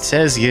he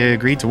says you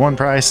agreed to one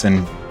price,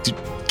 and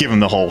give him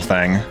the whole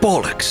thing.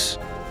 Bollocks.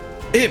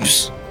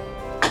 Imps.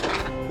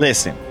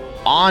 Listen,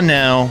 I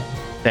know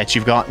that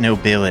you've got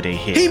nobility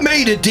here. He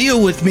made a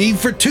deal with me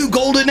for 2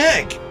 golden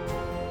egg,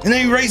 and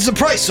then he raised the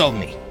price on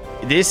me.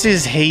 This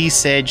is he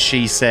said,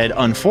 she said.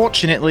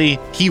 Unfortunately,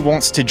 he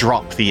wants to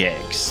drop the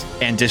eggs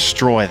and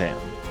destroy them.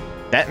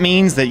 That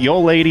means that your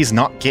lady's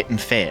not getting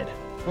fed.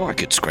 Oh, I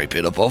could scrape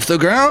it up off the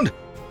ground.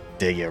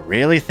 Do you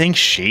really think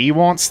she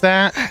wants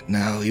that?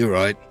 No, you're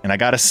right. And I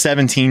got a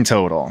 17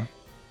 total.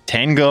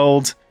 10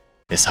 gold.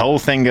 This whole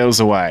thing goes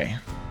away.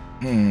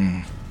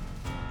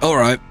 All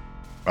right.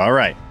 All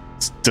right.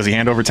 Does he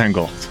hand over 10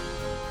 gold?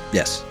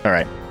 Yes. All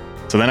right.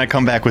 So then I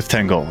come back with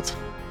 10 gold.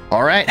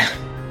 All right.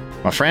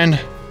 My friend,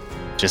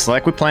 just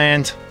like we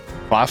planned,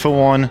 5 for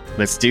 1.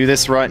 Let's do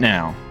this right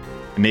now.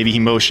 And maybe he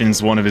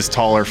motions one of his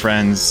taller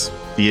friends,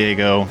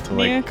 Diego, to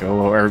Mir. go,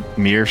 or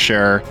Mir,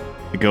 sure,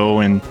 to go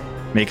and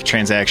make a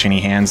transaction. He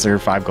hands her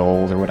 5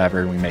 gold or whatever,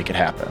 and we make it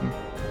happen.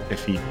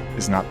 If he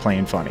is not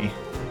playing funny.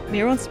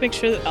 Mir wants to make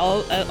sure that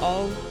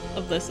all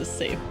of this is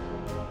safe.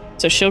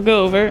 So she'll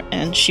go over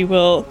and she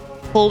will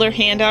hold her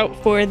hand out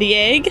for the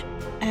egg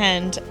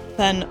and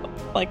then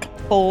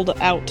hold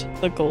out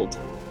the gold.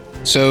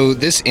 So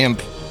this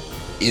imp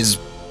is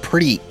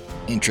pretty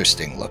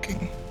interesting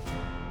looking.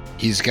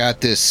 He's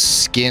got this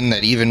skin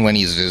that even when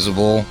he's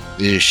visible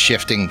is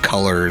shifting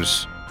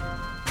colors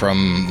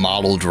from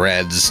mottled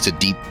reds to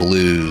deep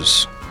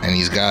blues. And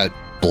he's got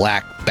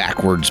black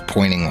backwards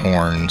pointing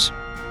horns.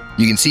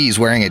 You can see he's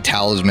wearing a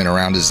talisman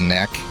around his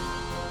neck,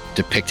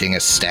 depicting a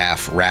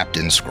staff wrapped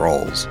in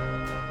scrolls.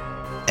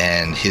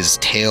 And his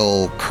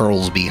tail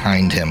curls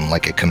behind him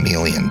like a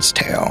chameleon's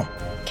tail.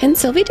 Can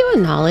Sylvie do a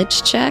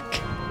knowledge check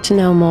to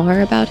know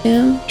more about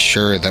him?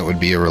 Sure, that would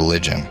be a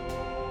religion.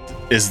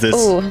 Is this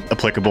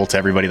applicable to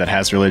everybody that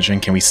has religion?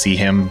 Can we see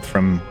him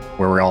from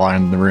where we're all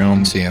in the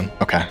room? See him.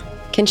 Okay.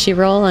 Can she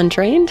roll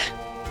untrained?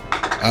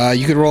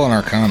 You could roll an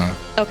Arcana.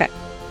 Okay.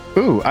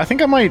 Ooh, I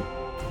think I might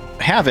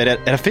have it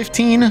at a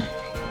 15.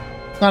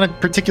 Not a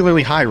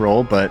particularly high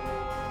roll, but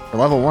for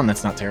level 1,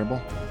 that's not terrible.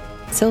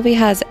 Sylvie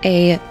has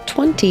a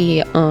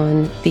 20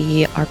 on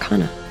the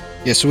Arcana.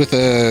 Yeah, so with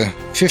a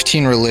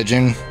 15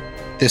 religion,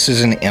 this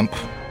is an imp.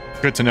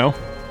 Good to know.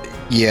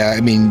 Yeah,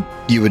 I mean,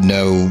 you would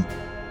know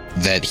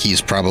that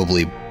he's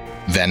probably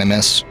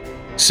venomous.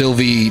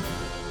 Sylvie,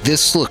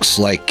 this looks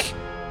like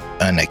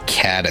an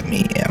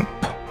academy imp.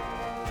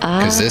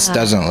 Because this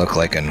doesn't look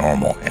like a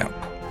normal imp.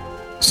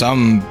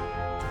 Some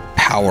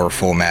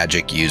powerful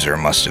magic user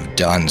must have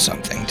done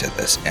something to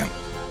this imp.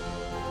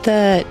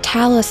 The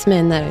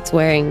talisman that it's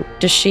wearing,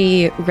 does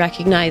she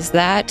recognize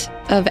that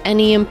of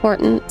any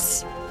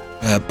importance?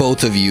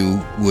 Both of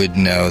you would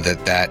know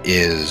that that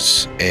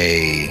is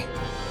a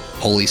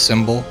holy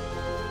symbol,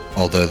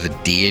 although the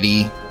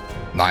deity,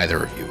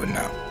 neither of you would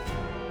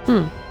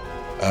know.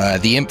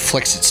 The imp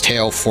flicks its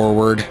tail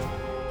forward,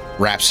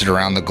 wraps it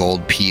around the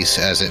gold piece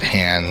as it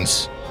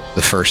hands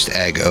the first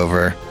egg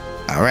over.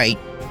 All right,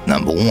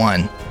 number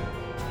 1.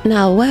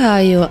 Now, where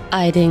are you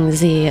hiding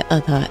the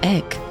other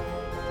egg?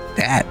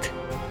 That,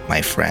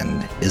 my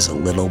friend, is a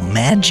little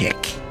magic.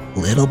 A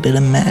little bit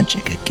of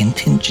magic, a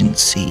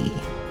contingency.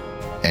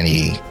 And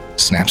he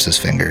snaps his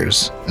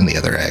fingers, and the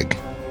other egg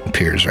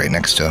appears right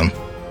next to him.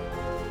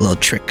 Little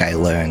trick I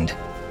learned.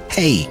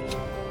 Hey,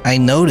 I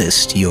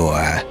noticed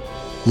your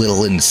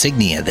little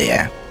insignia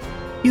there.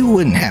 You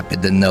wouldn't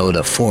happen to know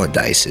the 4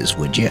 dices,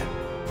 would you?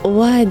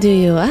 Why do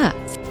you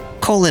ask?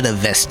 Call it a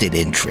vested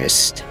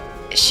interest.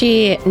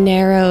 She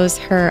narrows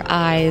her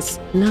eyes,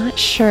 not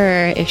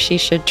sure if she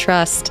should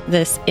trust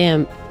this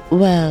imp.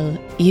 Well,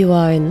 you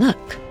are in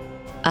luck.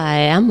 I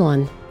am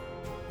one.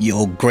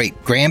 Your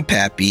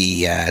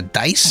great-grandpappy,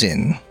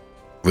 Dyson,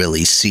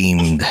 really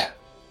seemed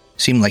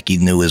like he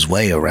knew his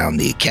way around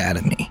the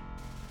academy.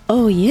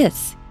 Oh,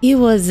 yes. He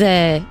was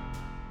a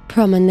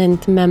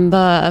prominent member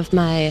of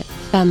my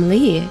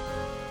family.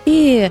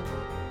 He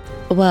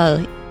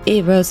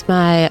rose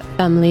my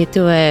family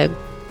to a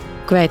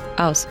great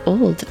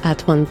household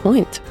at one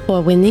point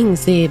for winning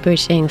the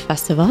Bridging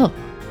Festival.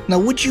 Now,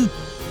 would you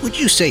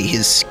say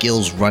his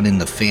skills run in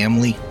the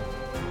family?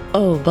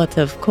 Oh, but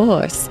of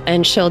course.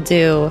 And she'll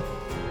do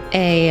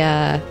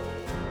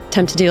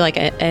attempt to do like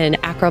an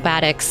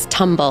acrobatics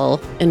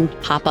tumble and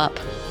hop up.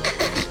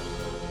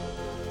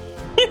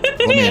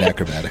 Roll me an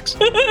acrobatics.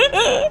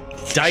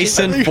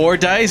 Dyson 4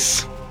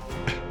 dice.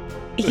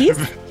 He's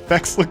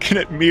Beck's looking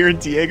at Mir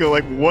and Diego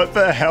like, what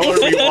the hell are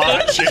we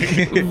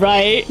watching?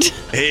 Right.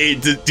 Hey,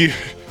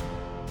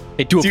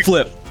 Hey, do a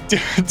flip.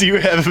 do you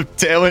have a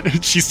talent?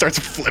 And she starts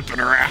flipping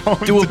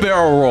around. Do a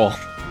barrel roll.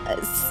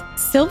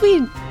 Sylvie,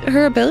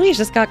 her abilities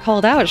just got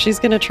called out. She's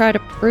going to try to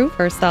prove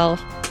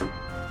herself.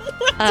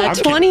 I'm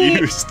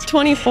confused.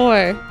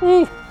 24.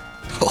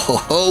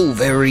 Oh,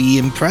 very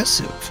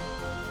impressive.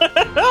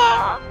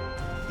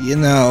 You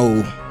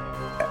know,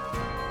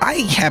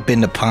 I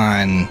happened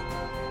upon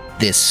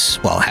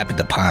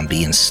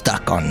being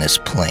stuck on this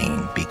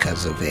plane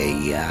because of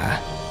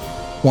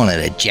one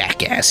of the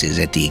jackasses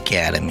at the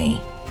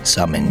academy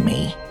summoned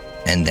me.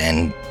 And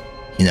then,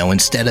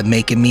 instead of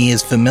making me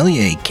his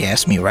familiar, he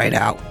cast me right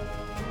out.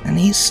 And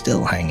he's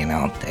still hanging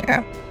out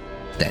there.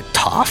 That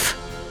tough.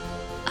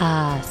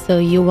 So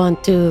you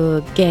want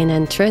to gain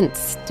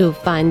entrance to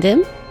find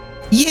him?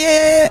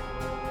 Yeah,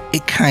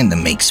 it kind of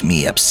makes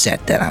me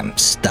upset that I'm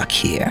stuck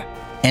here.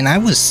 And I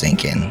was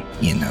thinking,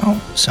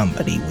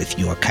 somebody with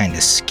your kind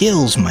of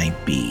skills might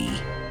be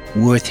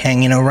worth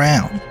hanging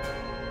around.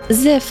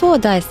 The 4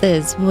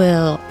 dices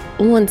will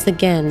once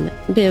again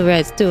be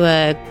raised to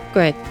a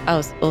great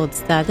household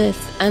status,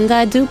 and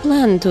I do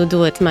plan to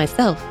do it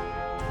myself.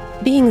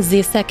 Being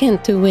the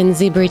second to win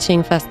the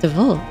Breaching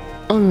Festival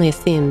only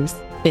seems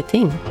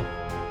fitting.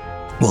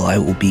 Well, I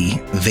will be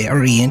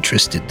very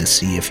interested to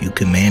see if you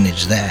can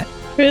manage that.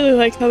 Really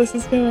like how this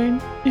is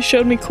going. You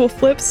showed me cool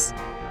flips.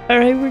 All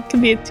right, we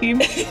can be a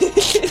team.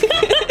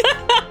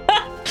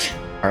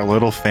 Our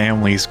little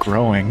family's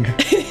growing.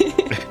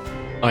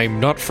 I'm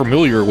not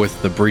familiar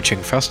with the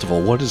Breaching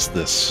Festival. What is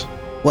this?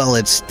 Well,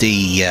 it's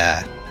the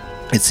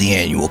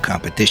annual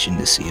competition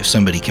to see if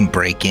somebody can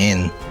break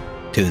in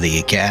to the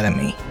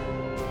academy.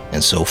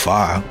 And so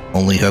far,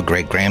 only her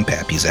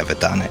great-grandpappy's ever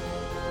done it.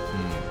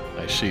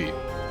 I see.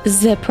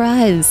 The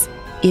prize,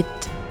 it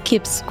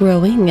keeps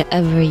growing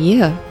every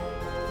year.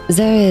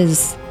 There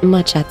is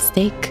much at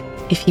stake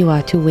if you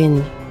are to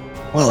win.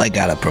 Well, I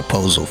got a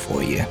proposal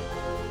for you.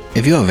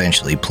 If you're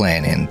eventually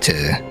planning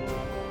to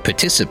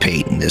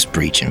participate in this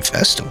Breaching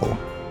Festival,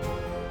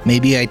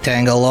 maybe I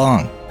tag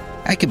along.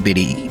 I could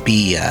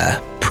be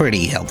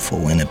pretty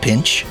helpful in a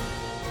pinch.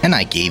 And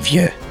I gave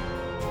you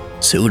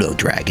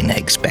pseudo-dragon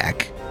eggs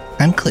back.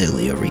 I'm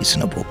clearly a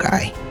reasonable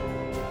guy.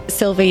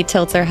 Sylvie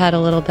tilts her head a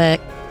little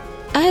bit.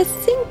 I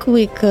think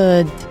we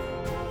could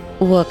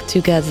work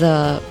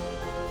together.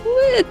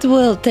 It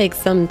will take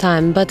some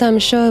time, but I'm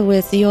sure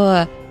with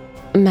your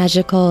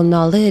magical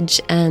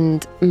knowledge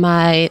and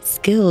my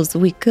skills,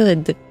 we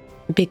could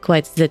be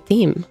quite the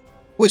team.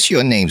 What's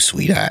your name,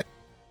 sweetheart?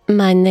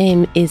 My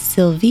name is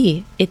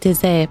Sylvie. It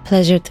is a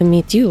pleasure to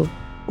meet you.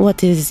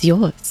 What is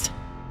yours?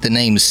 The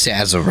name's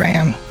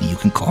Sazaran. You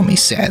can call me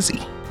Sazzy.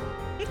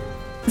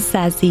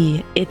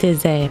 Sassy, it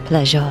is a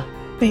pleasure.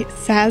 Wait,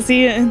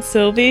 Sassy and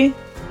Sylvie?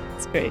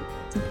 It's great.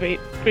 It's a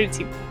great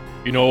team.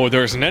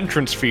 There's an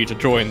entrance fee to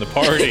join the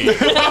party.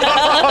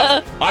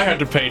 I had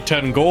to pay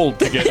 10 gold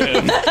to get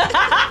in.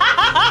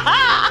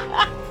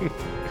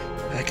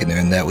 I can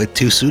earn that with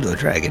 2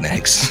 pseudo-dragon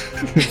eggs.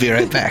 Be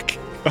right back.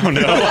 Oh,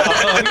 no.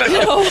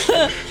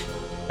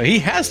 He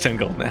has 10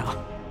 gold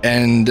now.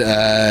 And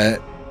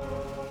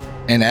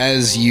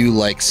as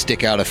you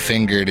stick out a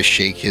finger to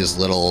shake his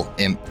little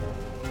imp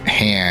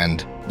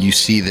hand, you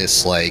see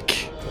this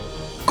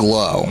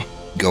glow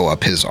go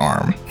up his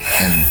arm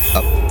and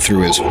up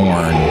through his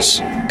horns,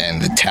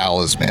 and the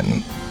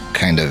talisman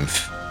kind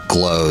of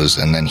glows,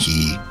 and then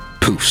he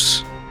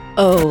poofs.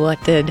 Oh,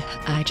 what did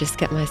I just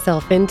get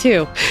myself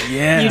into?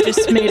 Yeah. You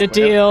just made a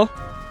deal.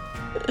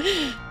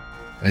 And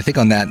I think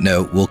on that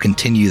note, we'll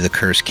continue the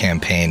curse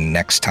campaign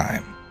next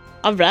time.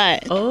 All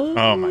right.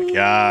 Oh my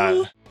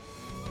god.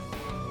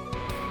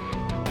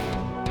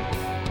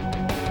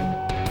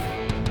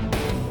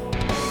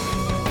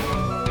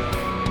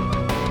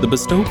 The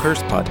Bestow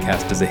Curse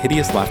podcast is a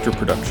Hideous Laughter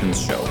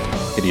Productions show.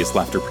 Hideous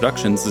Laughter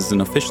Productions is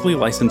an officially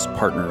licensed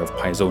partner of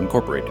Paizo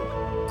Incorporated.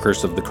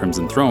 Curse of the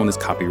Crimson Throne is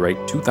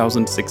copyright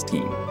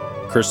 2016.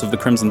 Curse of the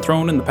Crimson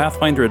Throne and the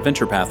Pathfinder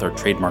Adventure Path are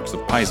trademarks of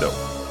Paizo.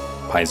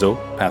 Paizo,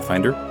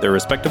 Pathfinder, their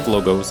respective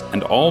logos,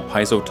 and all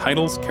Paizo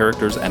titles,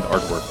 characters, and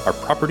artwork are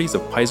properties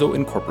of Paizo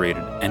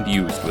Incorporated and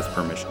used with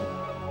permission.